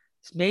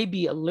 It's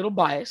maybe a little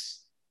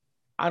biased.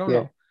 I don't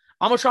know.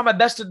 I'm gonna try my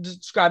best to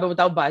describe it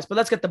without bias, but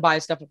let's get the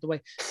bias stuff out the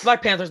way.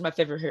 Black Panther is my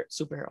favorite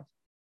superhero.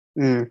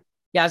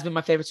 Yeah, it's been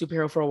my favorite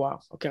superhero for a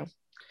while. Okay.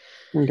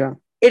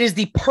 It is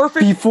the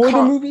perfect before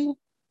the movie.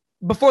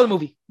 Before the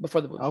movie.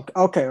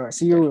 Okay, all right.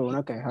 So you're a real one.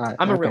 Okay, all right.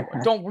 I'm a real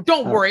one.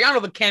 Don't worry. I know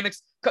the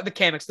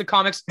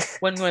comics.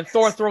 When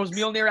Thor throws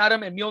Mjolnir at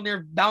him and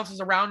Mjolnir bounces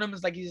around him,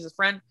 it's like he's his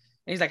friend,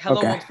 and he's like,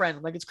 "Hello, old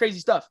friend." Like, it's crazy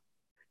stuff.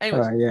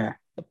 Anyways,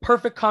 the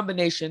perfect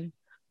combination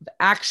of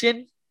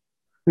action,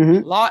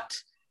 plot,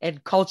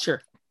 and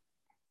culture.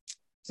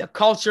 The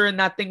culture in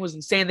that thing was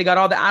insane. They got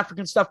all the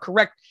African stuff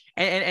correct,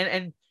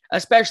 and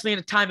especially in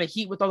a time of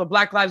heat with all the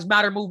Black Lives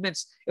Matter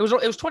movements. It was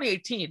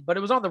 2018, but it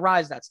was on the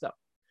rise, that stuff.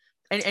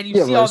 And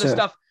you see all this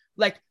stuff,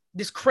 like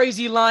this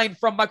crazy line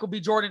from Michael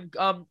B. Jordan.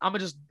 I'm gonna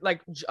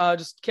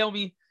just kill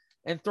me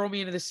and throw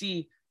me into the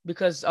sea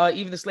because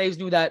even the slaves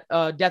knew that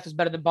death is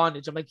better than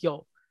bondage. I'm like,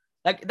 yo,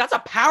 like, that's a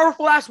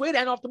powerful ass way to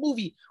end off the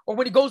movie. Or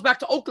when he goes back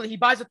to Oakland, he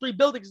buys the 3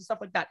 buildings and stuff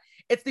like that.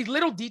 It's these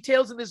little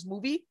details in this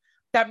movie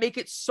that make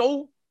it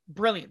so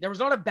brilliant. There was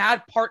not a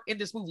bad part in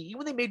this movie. Even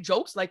when they made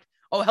jokes like,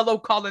 "Oh, hello,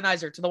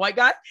 colonizer," to the white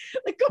guy.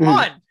 Like, come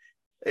on.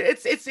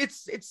 It's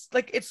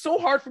like, it's so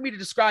hard for me to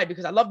describe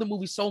because I love the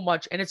movie so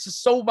much, and it's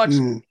just so much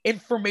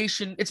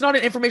information. It's not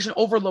an information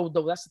overload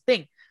though. That's the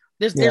thing.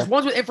 There's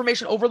ones with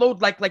information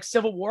overload, like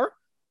Civil War,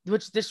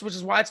 which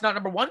is why it's not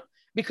number one,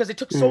 because it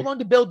took so long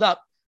to build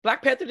up.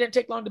 Black Panther didn't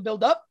take long to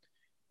build up,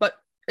 but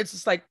it's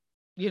just like,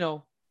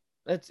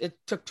 it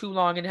took too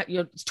long, and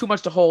it's too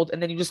much to hold,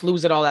 and then you just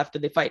lose it all after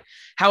they fight.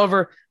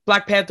 However,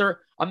 Black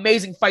Panther,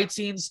 amazing fight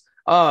scenes.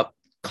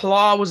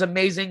 Claw was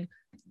amazing.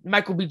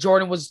 Michael B.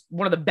 Jordan was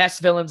one of the best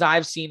villains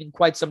I've seen in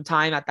quite some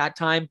time at that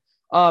time.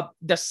 The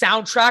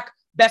soundtrack,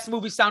 best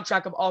movie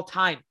soundtrack of all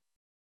time.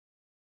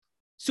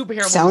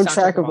 Superhero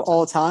soundtrack of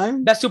all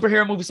time? Best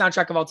superhero movie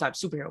soundtrack of all time.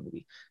 Superhero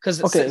movie.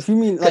 If you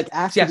mean like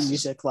after the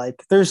music,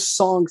 like there's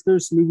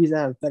movies that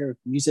have better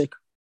music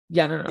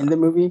in the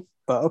movie.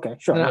 But okay,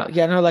 sure.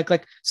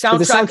 Like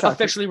soundtrack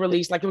officially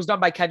released. Like, it was done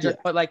by Kendrick,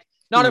 but like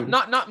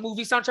not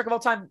movie soundtrack of all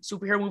time,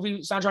 superhero movie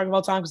soundtrack of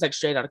all time, because like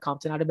Straight Outta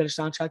Compton had a better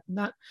soundtrack than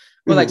that.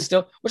 But like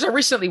still, which I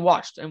recently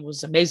watched and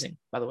was amazing,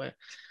 by the way.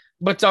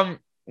 But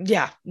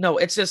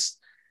it's just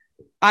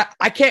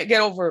I can't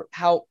get over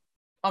how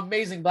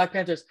amazing Black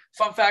Panther is.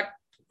 Fun fact.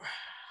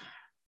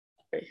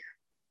 Right here.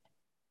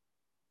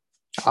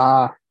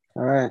 All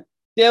right.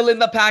 Still in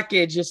the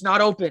package. It's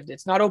not opened.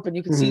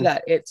 You can see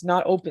that. It's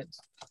not opened.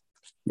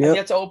 Yep. I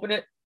get to open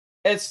it.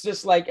 It's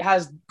just like, it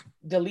has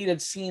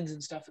deleted scenes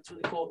and stuff. It's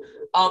really cool.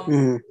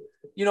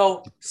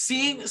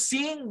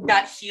 Seeing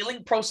that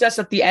healing process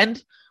at the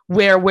end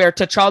where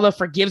T'Challa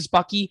forgives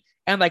Bucky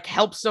and like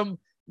helps him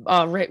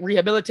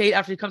rehabilitate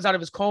after he comes out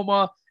of his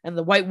coma, and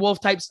the White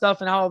Wolf type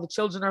stuff, and how all the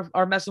children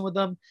are messing with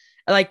them.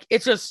 Like,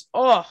 it's just,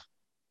 and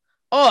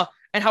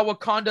how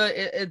Wakanda,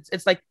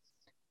 it's like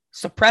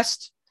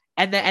suppressed.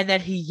 And then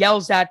he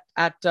yells at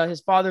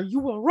his father, "You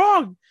were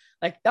wrong."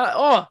 Like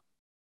that.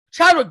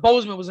 Chadwick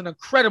Boseman was an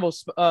incredible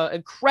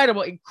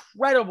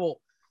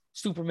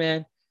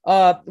Superman.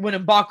 When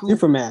M'Baku,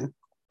 Superman.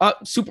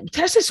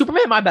 Can I say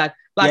Superman? My bad.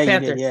 Black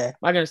Panther.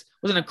 My goodness,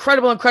 was an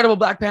incredible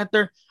Black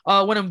Panther.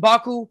 When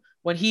M'Baku,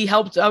 when he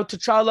helped out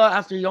T'Challa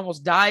after he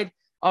almost died.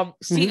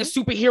 Seeing a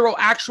superhero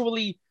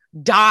actually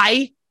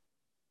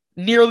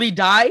nearly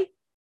die.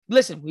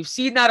 Listen, we've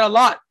seen that a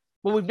lot,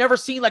 but we've never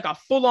seen like a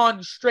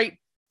full-on straight.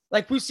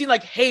 Like, we've seen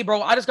like, "Hey,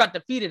 bro, I just got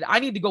defeated. I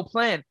need to go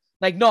plan."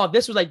 Like, no,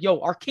 this was like, "Yo,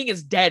 our king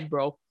is dead,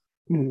 bro."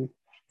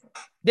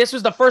 This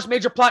was the first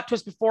major plot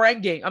twist before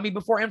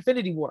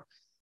Infinity War.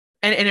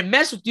 And it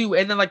messed with you.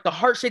 And then like the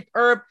heart-shaped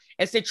herb,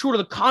 and stay true to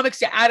the comics,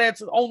 you added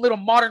its own little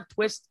modern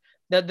twist.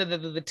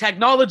 The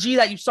technology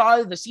that you saw,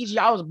 the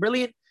CGI was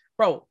brilliant.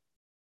 Bro,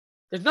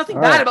 there's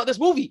nothing bad about this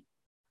movie.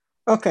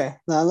 Okay,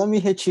 now let me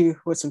hit you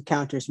with some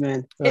counters,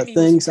 man.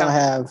 Things I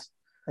have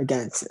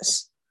against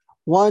this.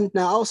 One,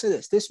 now I'll say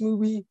this. This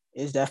movie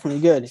is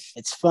definitely good.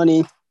 It's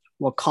funny.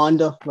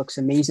 Wakanda looks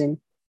amazing.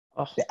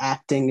 The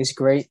acting is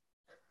great.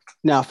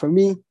 Now, for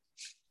me,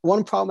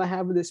 one problem I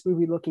have with this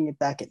movie, looking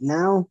back at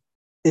now,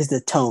 is the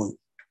tone.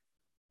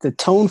 The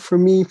tone for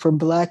me for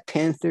Black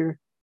Panther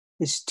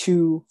is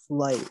too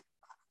light.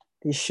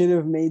 They should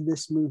have made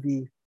this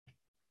movie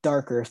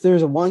darker. If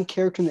there's one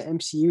character in the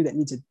MCU that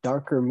needs a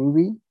darker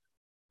movie,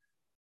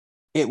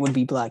 it would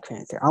be Black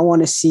Panther. I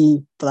want to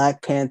see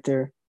Black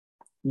Panther,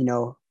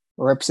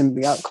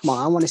 represent. Come on,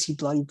 I want to see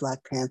bloody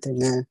Black Panther,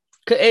 man.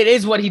 It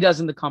is what he does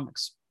in the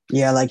comics.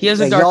 Yeah, like he has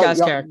a like, dark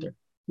ass character.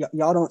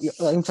 Y'all don't.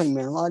 Like, I'm telling you,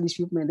 man. A lot of these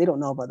people, man, they don't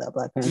know about that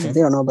Black Panther. Mm-hmm.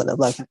 They don't know about that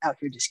Black Panther out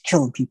here just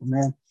killing people,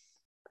 man.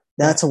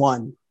 That's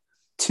one.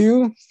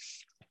 Two,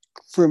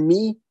 for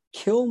me,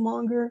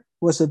 Killmonger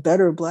was a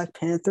better Black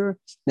Panther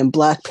than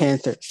Black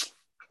Panther.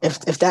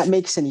 If that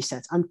makes any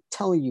sense, I'm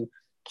telling you,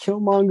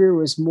 Killmonger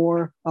was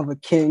more of a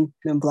king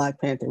than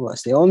Black Panther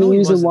was. The only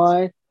reason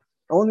why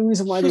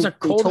he was a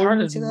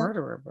cold-hearted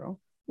murderer, bro.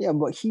 Yeah,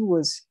 but he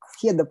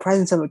had the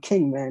presence of a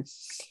king, man.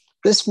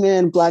 This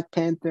man, Black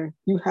Panther,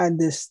 you had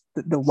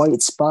the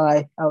white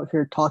spy out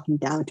here talking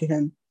down to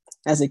him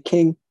as a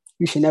king.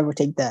 You should never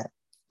take that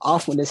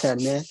off with his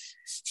head, man.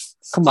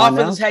 Come on, off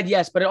with his head,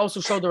 yes, but it also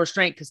showed the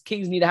restraint because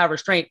kings need to have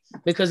restraint.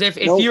 Because if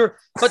you're,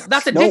 but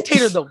that's a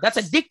dictator though. That's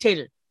a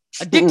dictator.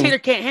 A dictator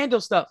can't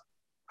handle stuff.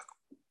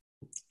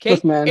 Okay,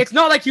 look, man. It's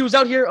not like he was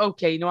out here.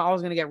 Okay, I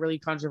was gonna get really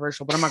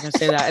controversial, but I'm not gonna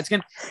say that.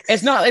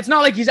 It's not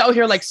like he's out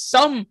here like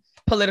some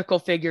political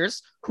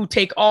figures who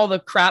take all the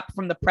crap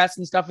from the press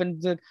and stuff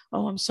and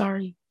oh, I'm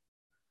sorry.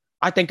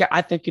 I think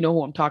you know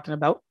who I'm talking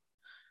about.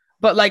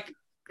 But like,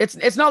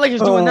 it's not like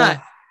he's doing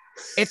that.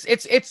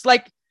 It's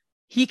like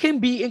he can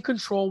be in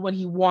control when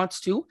he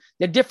wants to.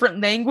 The different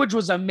language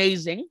was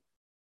amazing.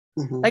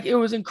 Mm-hmm. Like, it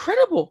was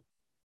incredible.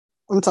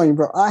 I'm telling you,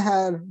 bro, I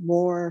had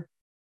more.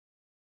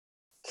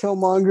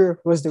 Killmonger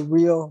was the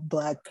real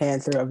Black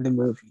Panther of the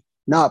movie,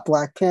 not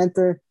Black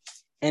Panther,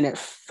 and it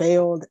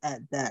failed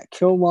at that.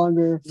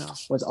 Killmonger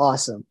was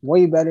awesome,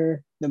 way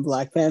better than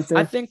Black Panther.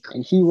 I think,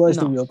 and he was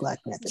the real Black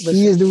Panther.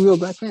 He is the real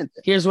Black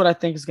Panther. Here's what I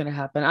think is going to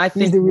happen. I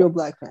think he's the real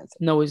Black Panther.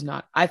 No, he's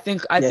not. I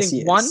think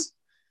one.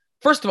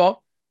 First of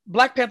all,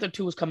 Black Panther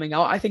 2 is coming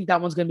out. I think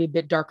that one's going to be a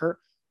bit darker.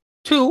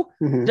 2,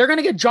 they're going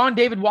to get John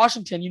David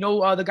Washington.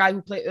 The guy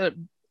who played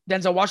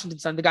Denzel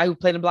Washington's son, the guy who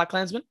played in Black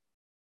Klansman.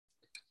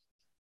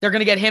 They're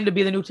going to get him to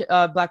be the new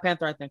Black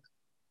Panther, I think,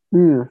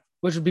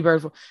 which would be very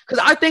cool.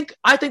 Because I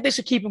think they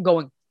should keep him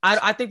going.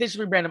 I think they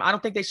should rebrand him. I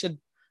don't think they should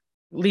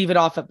leave it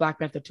off at Black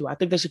Panther 2. I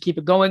think they should keep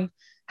it going,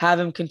 have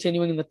him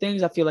continuing in the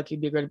things. I feel like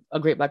he'd be a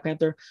great Black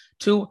Panther.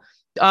 2,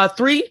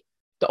 3.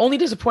 The only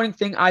disappointing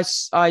thing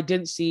I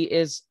didn't see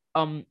is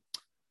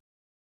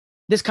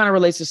this kind of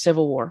relates to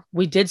Civil War.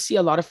 We did see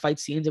a lot of fight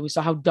scenes, and we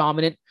saw how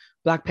dominant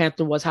Black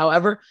Panther was.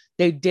 However,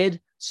 they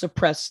did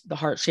suppress the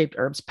heart-shaped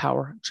herb's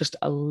power just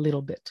a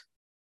little bit.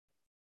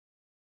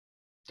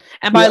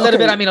 And by a little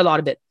bit, I mean a lot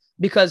of it.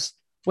 Because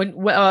when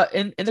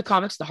in the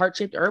comics, the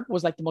heart-shaped herb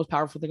was like the most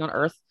powerful thing on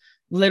Earth.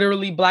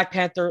 Literally, Black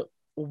Panther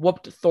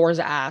whooped Thor's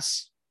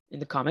ass in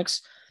the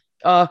comics.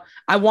 I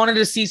wanted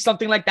to see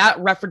something like that,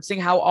 referencing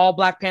how all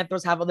Black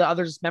Panthers have the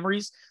others'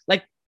 memories.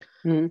 Like,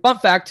 fun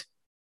fact,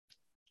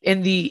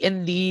 in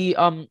the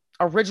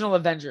original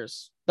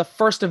Avengers, the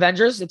first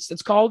Avengers,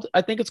 it's called,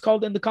 I think it's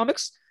called in the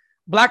comics,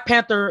 Black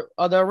Panther,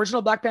 the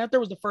original Black Panther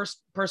was the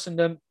first person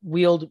to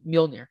wield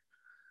Mjolnir.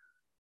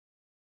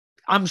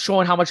 I'm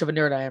showing how much of a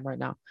nerd I am right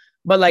now.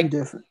 But like,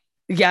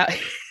 yeah,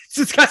 it's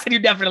disgusting. You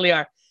definitely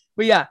are.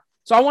 But yeah,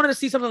 so I wanted to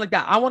see something like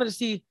that. I wanted to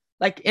see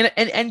like in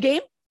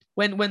Endgame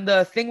when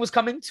the thing was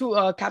coming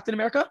to Captain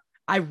America.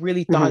 I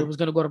really thought it was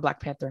going to go to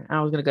Black Panther, and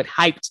I was going to get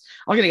hyped.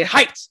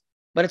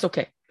 But it's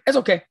okay. It's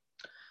okay.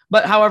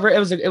 But however, it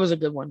was a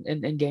good one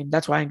in Endgame.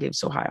 That's why Endgame's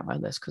so high on my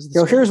list.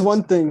 Here's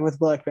one thing with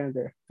Black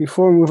Panther.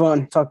 Before we move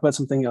on, talk about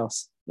something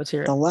else. Let's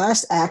hear it. The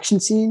last action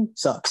scene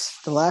sucks.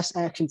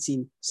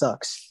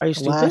 Are you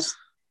stupid?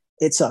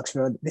 It sucks,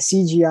 bro. The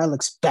CGI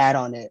looks bad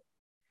on it.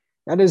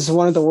 That is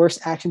one of the worst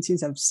action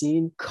scenes I've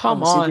seen.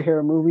 Come on,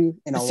 superhero movie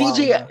in a while.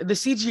 The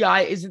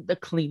CGI isn't the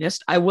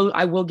cleanest. I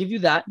will give you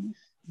that.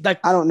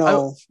 Like, I don't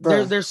know.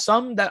 There's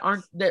some that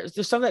aren't.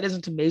 There's some that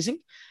isn't amazing.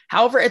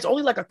 However, it's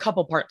only like a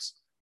couple parts.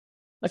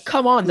 Like,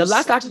 come on, the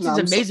last action scene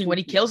is amazing when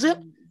he kills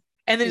him,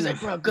 and then he's like,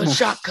 "Bro, good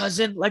shot,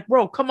 cousin." Like,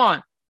 bro, come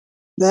on.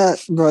 That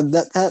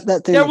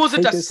thing. There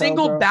wasn't a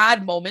single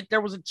bad moment. There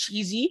wasn't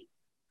cheesy.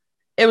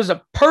 It was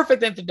a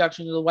perfect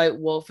introduction to the White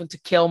Wolf and to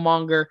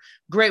Killmonger.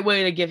 Great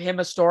way to give him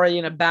a story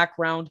and a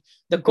background.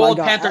 The Gold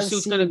Panther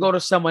suit's going to go to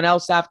someone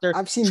else after.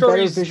 I've seen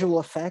better visual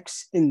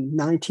effects in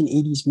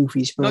 1980s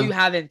movies, bro. No, you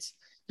haven't.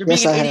 You're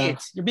being an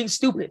idiot. You're being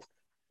stupid.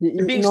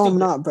 You're being stupid. I'm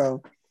not,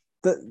 bro.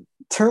 The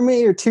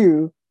Terminator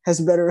 2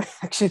 has better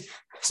action,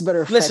 has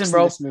better effects in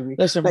this movie.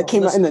 That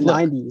came out in the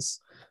 90s.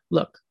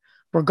 Look,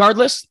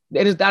 regardless,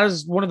 that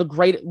is one of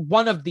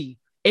the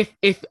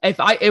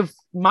if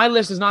my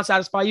list does not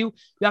satisfy you,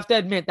 you have to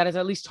admit that it's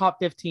at least top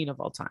 15 of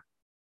all time.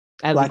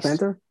 Black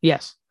Panther?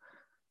 Yes.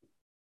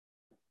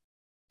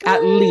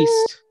 At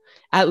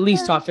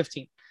least top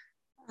 15.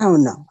 I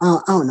don't know.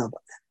 I don't know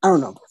about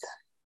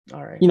that.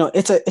 All right.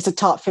 It's a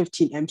top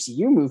 15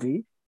 MCU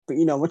movie, but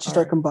once you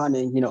start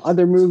combining,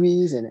 other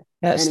movies and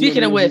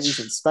speaking of which,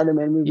 and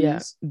Spiderman movies. Yeah,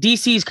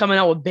 DC's coming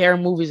out with Bear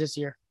movies this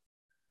year.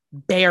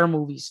 Bear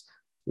movies.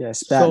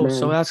 Yes, Batman.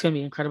 So that's gonna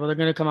be incredible. They're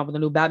gonna come up with a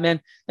new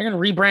Batman. They're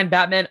gonna rebrand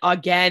Batman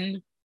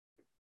again.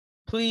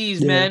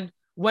 Please, man.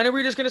 When are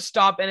we just gonna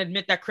stop and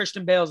admit that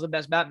Christian Bale is the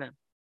best Batman?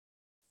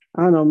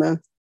 I don't know, man.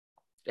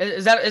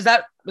 Is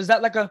that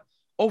like a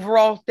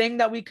overall thing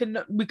that we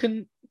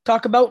can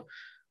talk about?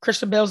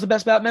 Christian Bale's the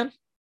best Batman.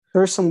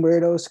 There's some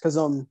weirdos because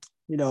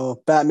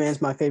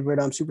Batman's my favorite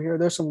superhero.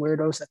 There's some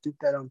weirdos that think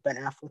that Ben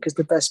Affleck is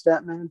the best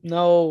Batman.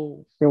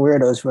 No, They're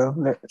weirdos, bro.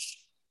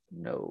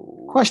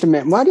 no. Question,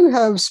 man. Why do you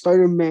have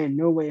Spider-Man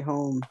No Way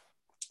Home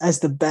as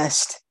the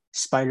best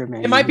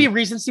Spider-Man It might be movie?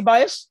 recency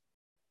bias.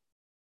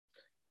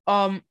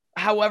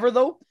 However,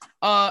 though,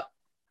 I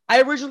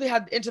originally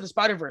had Into the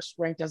Spider-Verse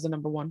ranked as the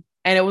number one,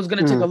 and it was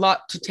going to take a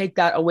lot to take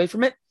that away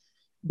from it.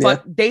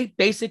 But they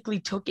basically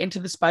took Into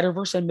the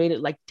Spider-Verse and made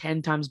it like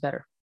 10 times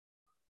better.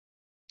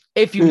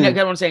 If you get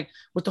what I'm saying,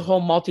 with the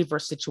whole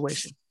multiverse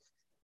situation,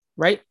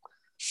 right?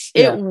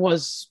 Yeah. It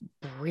was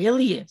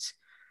brilliant.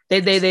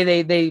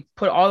 They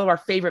put all of our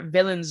favorite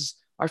villains,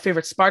 our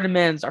favorite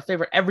Spider-Mans, our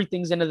favorite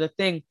everything's into the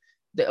thing.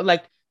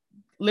 Like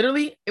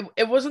literally,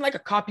 it wasn't like a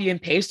copy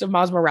and paste of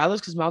Miles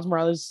Morales, because Miles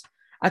Morales,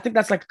 I think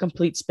that's like a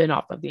complete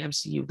spin-off of the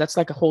MCU. That's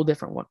like a whole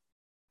different one.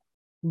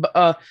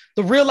 But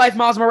the real life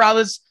Miles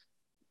Morales,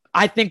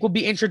 I think, will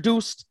be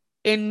introduced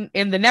in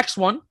the next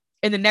one,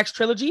 in the next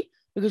trilogy.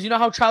 Because you know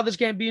how Childish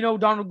Gambino,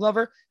 Donald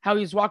Glover, how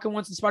he's walking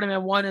once in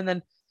Spider-Man 1, and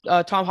then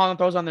Tom Holland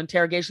throws on the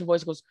interrogation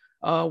voice, goes,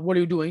 what are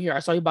you doing here? I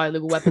saw you buy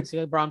illegal weapons.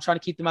 Like, bro, I'm trying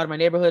to keep them out of my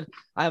neighborhood.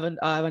 I have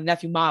a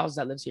nephew, Miles,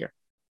 that lives here.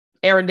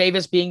 Aaron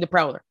Davis being the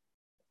Prowler.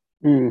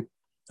 I'm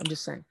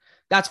just saying.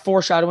 That's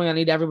foreshadowing. I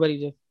need everybody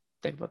to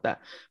think about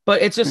that.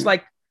 But it's just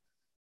like,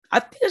 I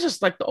think it's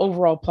just like the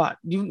overall plot.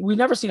 We've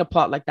never seen a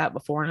plot like that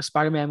before in a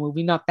Spider-Man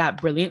movie. Not that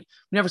brilliant.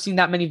 We've never seen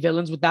that many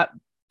villains with that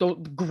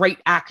great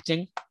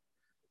acting.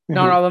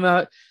 Not all of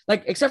them,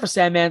 like except for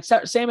Sandman.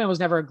 Sandman was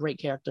never a great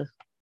character.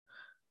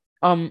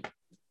 But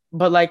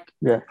like,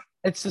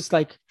 it's just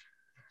like,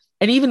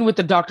 and even with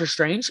the Doctor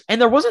Strange,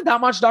 and there wasn't that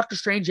much Doctor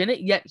Strange in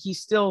it, yet he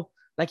still,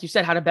 like you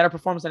said, had a better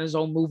performance than his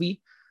own movie.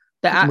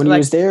 When he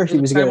was there, he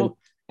was good.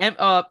 And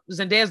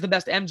Zendaya's the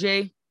best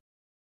MJ.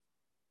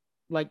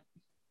 Like,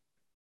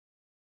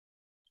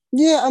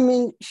 yeah, I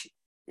mean,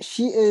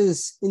 she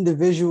is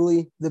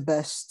individually the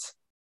best,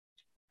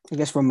 I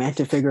guess,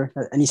 romantic figure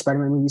that any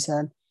Spider-Man movie's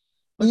had.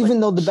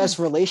 Even though the best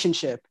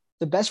relationship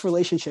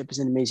is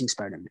in Amazing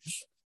Spider-Man.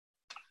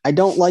 I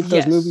don't like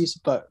those movies,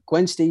 but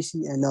Gwen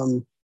Stacy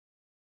and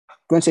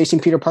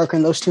Peter Parker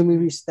in those two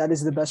movies, that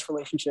is the best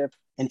relationship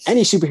in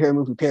any superhero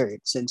movie,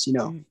 period. Since,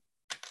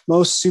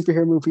 most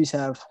superhero movies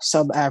have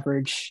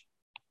sub-average,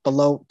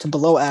 below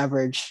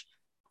average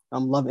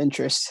love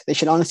interest. They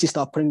should honestly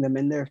stop putting them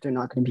in there if they're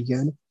not going to be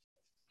good.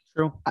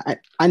 True.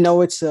 I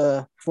know it's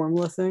a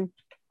formula thing.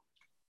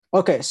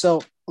 Okay,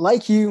 so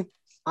like you,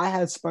 I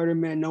had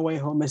Spider-Man No Way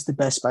Home as the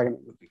best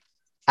Spider-Man movie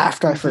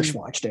after I first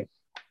watched it.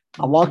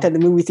 I walked at the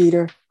movie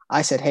theater.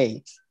 I said,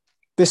 hey,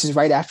 this is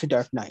right after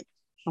Dark Knight.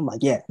 I'm like,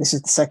 yeah, this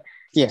is the second.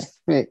 Yeah.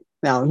 Wait.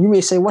 Now, you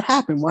may say, what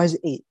happened? Why is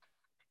it 8?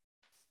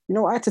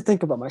 I had to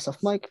think about myself.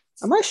 I'm like,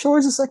 am I sure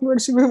it's the second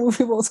greatest superhero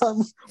movie of all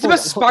time? It's the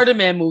best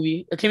Spider-Man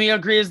movie. Can we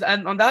agree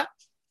on that?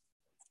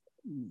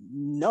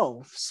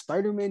 No.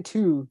 Spider-Man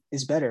 2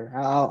 is better.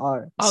 A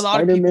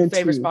lot of people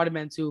favor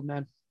Spider-Man 2,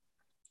 man.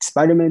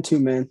 Spider-Man 2,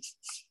 man.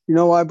 You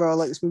know why, bro? I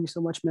like this movie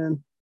so much,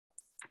 man.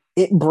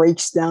 It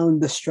breaks down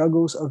the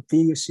struggles of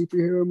being a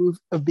superhero.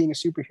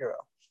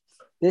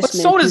 But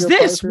so does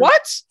this. Parker,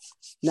 what?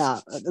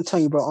 Nah, I'm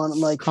telling you,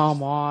 bro.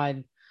 Come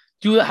on.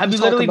 Have you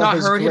literally not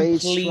heard him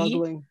plead?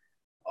 Struggling.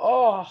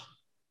 Oh,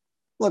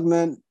 look,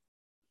 man.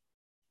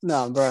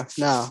 No, bro.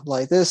 No,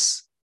 like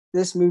this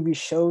movie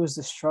shows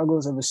the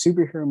struggles of a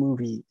superhero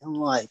movie. And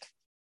like,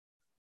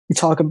 you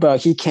talk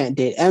about he can't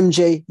date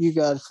MJ. You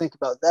gotta think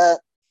about that.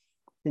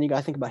 Then you got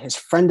to think about his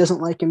friend doesn't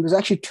like him. There's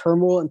actually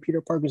turmoil in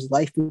Peter Parker's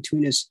life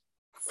between his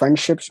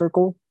friendship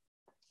circle.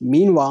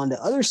 Meanwhile, in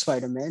the other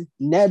Spider-Man,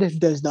 Ned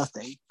does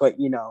nothing. But,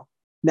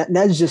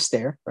 Ned's just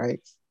there, right?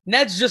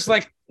 Ned's just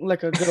like a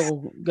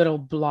good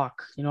old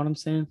block. You know what I'm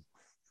saying?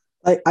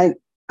 I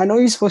know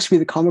he's supposed to be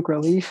the comic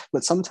relief,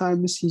 but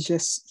sometimes he's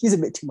a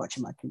bit too much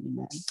in my opinion,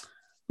 man.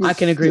 I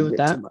can agree with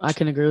that. I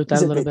can agree with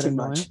that a little bit too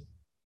much.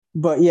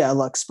 But yeah,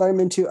 look,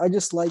 Spider-Man 2, I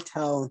just liked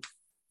how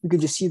you could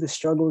just see the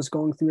struggles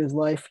going through his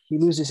life. He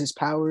loses his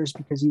powers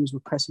because he was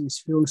repressing his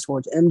feelings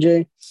towards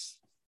MJ.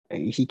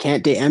 He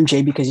can't date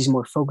MJ because he's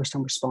more focused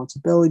on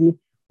responsibility,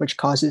 which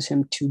causes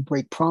him to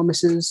break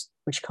promises,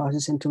 which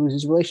causes him to lose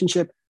his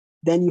relationship.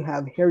 Then you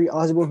have Harry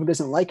Osborn, who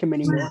doesn't like him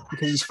anymore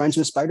because he's friends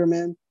with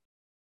Spider-Man.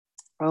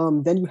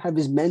 Then you have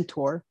his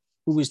mentor,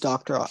 who's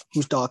Doc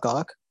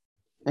Ock,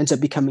 ends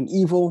up becoming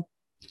evil.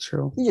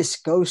 True. He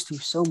just goes through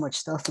so much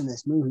stuff in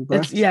this movie, bro.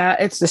 It's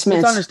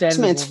understandable. This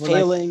man's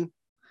failing.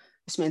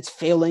 This man's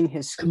failing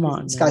his. Come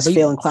on, this guy's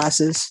failing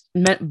classes.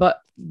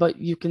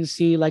 But you can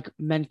see like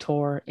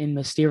mentor in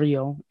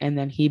Mysterio, and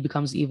then he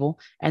becomes evil,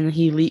 and then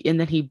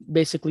he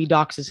basically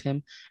doxes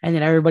him, and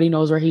then everybody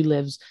knows where he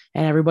lives,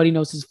 and everybody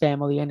knows his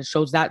family, and it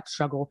shows that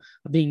struggle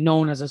of being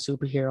known as a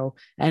superhero.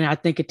 And I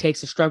think it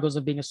takes the struggles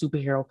of being a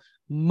superhero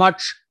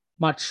much,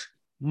 much,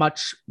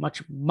 much,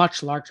 much,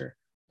 much larger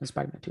than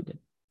Spider-Man 2 did.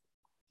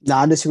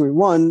 Nah, I disagree.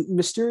 One,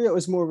 Mysterio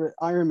is more of an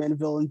Iron Man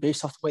villain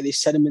based off the way they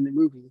set him in the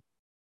movie.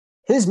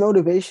 his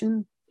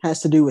motivation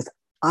has to do with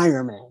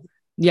Iron Man,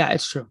 Yeah,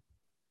 it's true.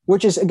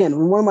 which is again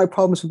one of my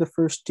problems with the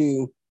first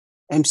two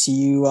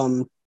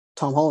MCU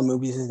Tom Holland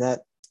movies is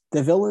that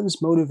the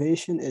villain's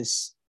motivation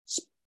is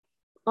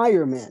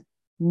Iron Man.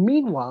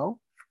 Meanwhile,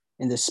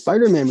 in the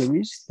Spider-Man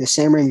movies, the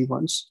Sam Raimi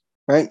ones,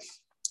 right?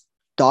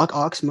 Doc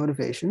Ock's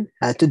motivation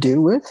had to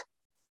do with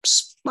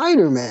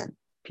Spider-Man,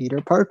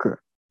 Peter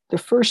Parker. The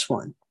first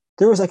one,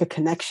 there was like a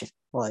connection.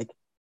 Like,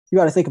 you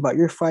got to think about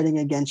you're fighting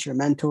against your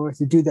mentor,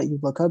 the dude that you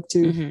look up to.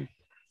 Mm-hmm.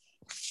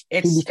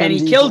 And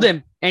he killed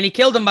him. And he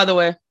killed him, by the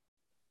way.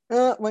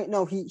 Wait,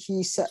 no,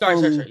 he said.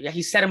 Sorry. Yeah,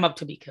 he set him up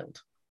to be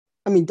killed.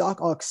 I mean,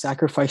 Doc Ock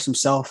sacrificed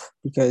himself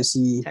because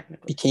he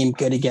became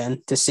good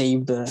again to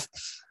save New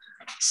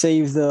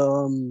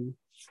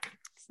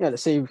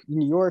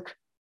York.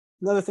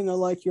 Another thing I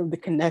like, you have the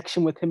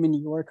connection with him in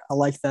New York. I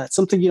like that.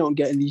 Something you don't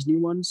get in these new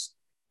ones.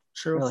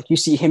 True. Where, like, you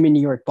see him in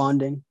New York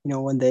bonding. You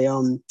know, when they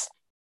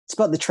it's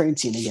about the train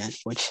scene again.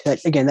 Which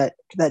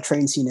that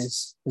train scene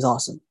is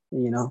awesome.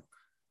 You know,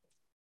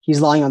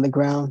 he's lying on the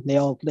ground. They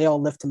all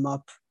lift him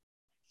up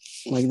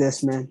like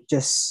this, man.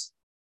 Just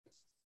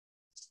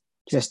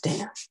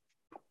damn.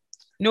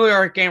 New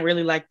York ain't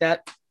really like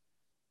that.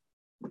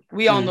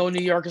 We all know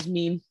New York is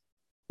mean.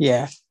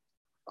 Yeah.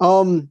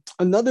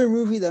 Another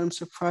movie that I'm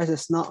surprised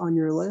it's not on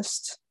your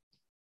list.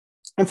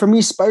 And for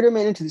me,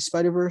 Spider-Man Into the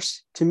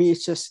Spider-Verse, to me,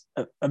 it's just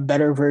a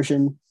better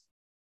version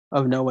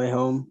of No Way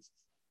Home.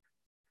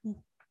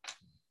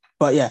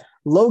 But yeah,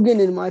 Logan,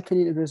 in my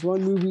opinion, if there's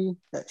one movie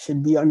that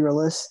should be on your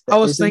list. I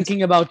was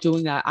thinking about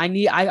doing that. I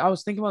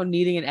was thinking about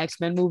needing an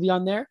X-Men movie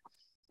on there.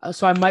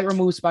 So I might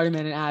remove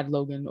Spider-Man and add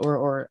Logan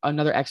or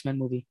another X-Men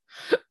movie.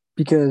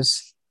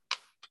 Because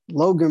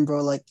Logan,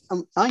 bro, like, I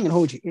ain't gonna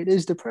hold you. It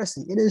is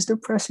depressing. It is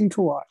depressing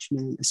to watch,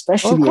 man.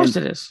 Especially. Of course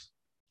it is.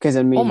 Because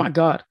I mean. Oh my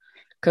God.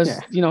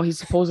 Because, he's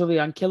supposedly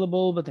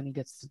unkillable, but then he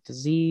gets the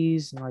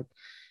disease. And, like,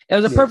 it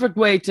was a perfect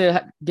way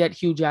to get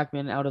Hugh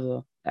Jackman out of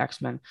the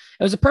X-Men.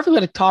 It was a perfect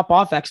way to top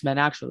off X-Men,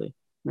 actually.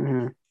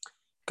 Mm-hmm.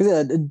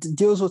 Because it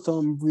deals with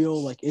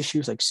real, like,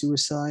 issues like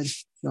suicide.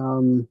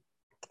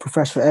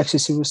 Professor X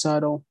is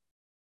suicidal.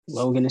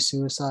 Logan is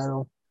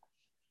suicidal.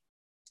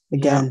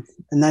 Again,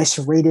 a nice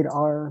rated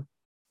R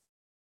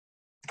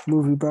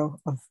movie, bro.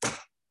 Of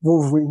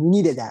Wolverine. We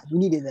needed that.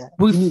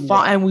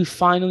 And we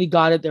finally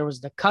got it. There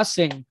was the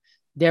cussing.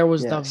 There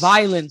was the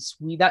violence.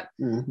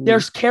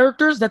 There's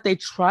characters that they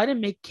try to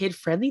make kid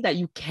friendly that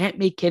you can't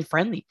make kid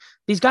friendly.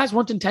 These guys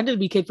weren't intended to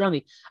be kid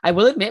friendly. I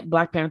will admit,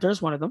 Black Panther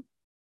is one of them.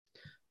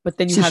 But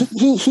then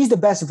he's the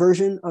best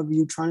version of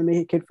you trying to make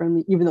it kid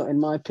friendly. Even though, in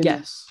my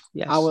opinion,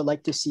 yes, I would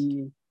like to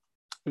see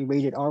a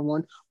rated R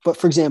one. But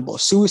for example,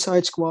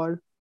 Suicide Squad,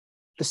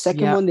 the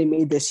second one they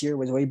made this year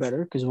was way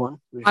better because one.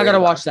 I gotta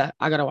watch that.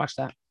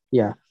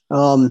 Yeah.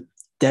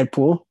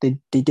 Deadpool. They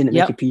didn't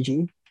make it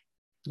PG.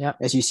 Yeah.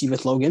 As you see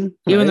with Logan.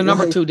 Even the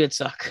number 2 did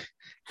suck.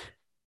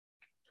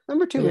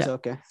 Number 2 was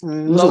okay.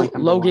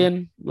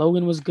 Logan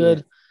was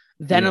good.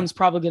 Yeah. Venom's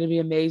probably going to be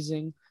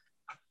amazing.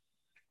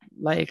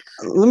 Like,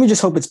 let me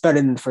just hope it's better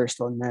than the first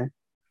one, man.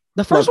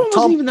 The first one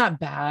wasn't even that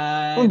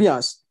bad. I'm gonna be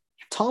honest.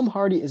 Tom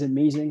Hardy is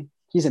amazing.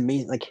 He's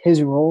amazing. Like,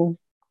 his role.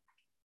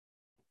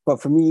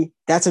 But for me,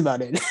 that's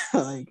about it.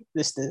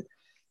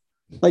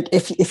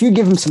 If you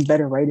give him some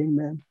better writing,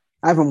 man.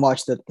 I haven't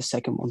watched the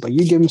second one, but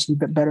you give him some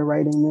better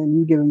writing, man.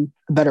 You give him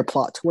a better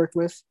plot to work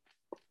with,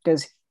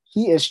 because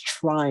he is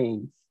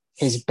trying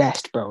his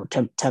best, bro,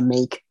 to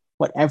make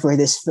whatever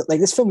this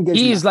film gives.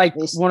 He's like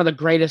one of the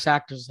greatest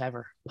actors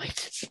ever. Like,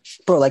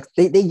 bro, like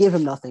they give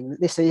him nothing.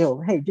 They say,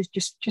 "Yo, hey,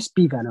 just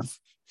be Venom.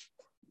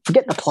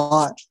 Forget the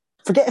plot.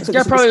 Forget." This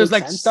guy probably was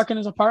like stuck in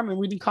his apartment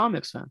reading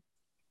comics, man.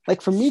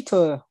 Like, for me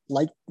to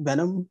like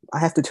Venom, I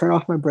have to turn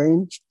off my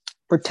brain,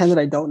 pretend that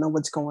I don't know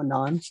what's going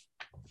on,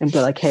 and be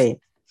like,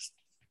 "Hey,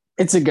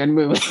 it's a good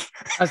movie."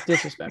 That's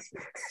disrespectful.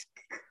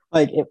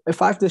 Like,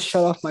 if I have to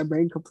shut off my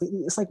brain completely,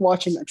 it's like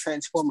watching a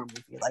Transformer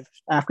movie. Like,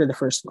 after the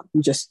first one,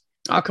 you just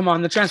come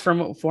on, the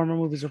Transformer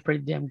movies are pretty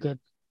damn good.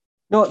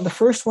 No, the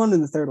first one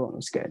and the third one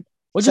was good.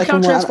 Would you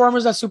count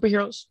Transformers as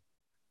superheroes?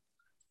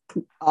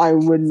 I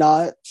would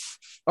not.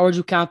 Or would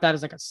you count that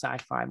as like a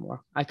sci-fi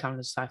more? I count it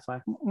as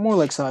sci-fi. More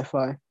like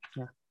sci-fi.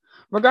 Yeah.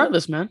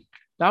 Regardless, man,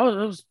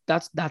 those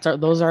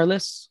are our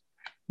lists.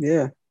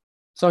 Yeah.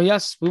 So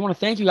yes, we want to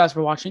thank you guys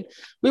for watching.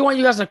 We want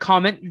you guys to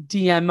comment,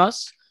 DM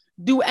us,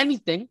 do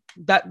anything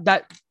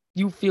that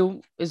you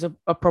feel is an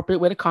appropriate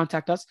way to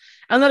contact us,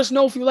 and let us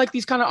know if you like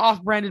these kind of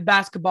off-branded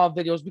basketball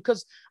videos,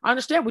 because I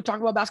understand we talk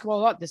about basketball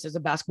a lot. This is a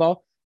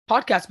basketball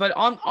podcast, but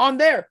on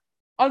there,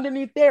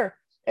 underneath there,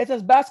 it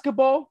says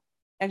basketball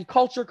and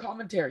culture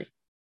commentary.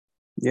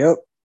 Yep.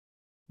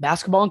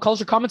 Basketball and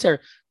culture commentary.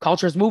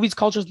 Culture is movies,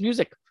 culture is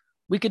music.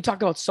 We could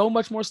talk about so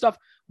much more stuff.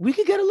 We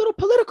could get a little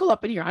political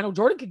up in here. I know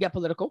Jordan could get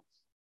political.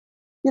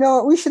 You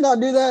know, we should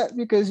not do that,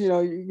 because, you know,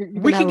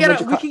 we can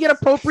get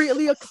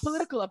appropriately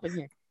political up in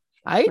here.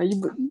 Right?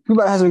 We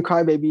might have some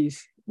crybabies.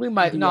 We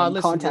might.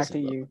 Listen,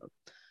 contacting you.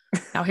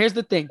 Now, here's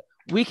the thing.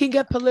 We can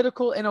get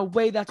political in a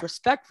way that's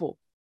respectful,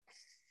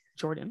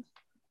 Jordan.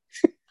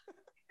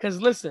 Because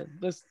listen.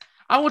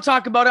 I won't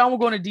talk about it. I won't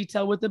go into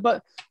detail with it,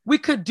 but we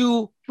could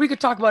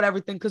talk about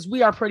everything because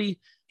we are pretty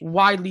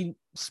widely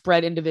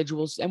spread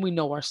individuals and we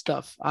know our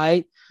stuff. All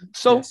right.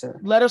 So Yes, sir.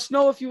 let us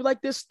know if you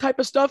like this type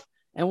of stuff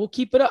and we'll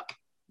keep it up.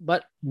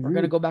 But we're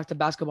going to go back to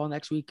basketball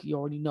next week. You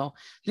already know.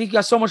 Thank you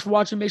guys so much for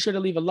watching. Make sure to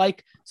leave a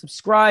like,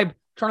 subscribe,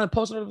 turn on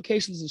post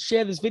notifications, and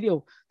share this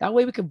video. That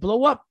way we can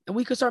blow up and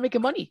we can start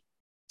making money.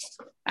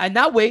 And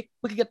that way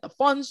we can get the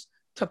funds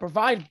to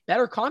provide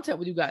better content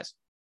with you guys.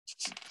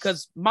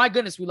 Because my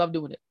goodness, we love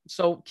doing it.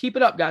 So keep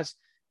it up, guys.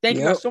 Thank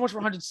you guys so much for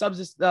 100 subs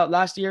this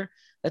last year.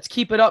 Let's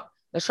keep it up.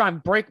 Let's try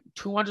and break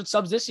 200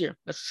 subs this year.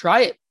 Let's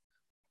try it.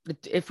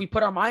 If we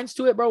put our minds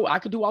to it, bro, I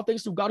can do all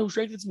things through God who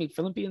strengthens me.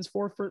 Philippians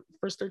 4,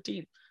 verse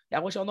 13. Yeah,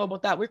 I wish y'all know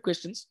about that. We're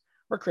Christians.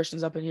 We're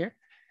Christians up in here.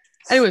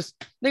 Anyways,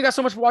 thank you guys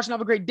so much for watching. Have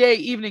a great day,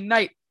 evening,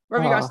 night,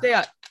 wherever you guys stay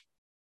at.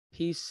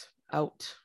 Peace out.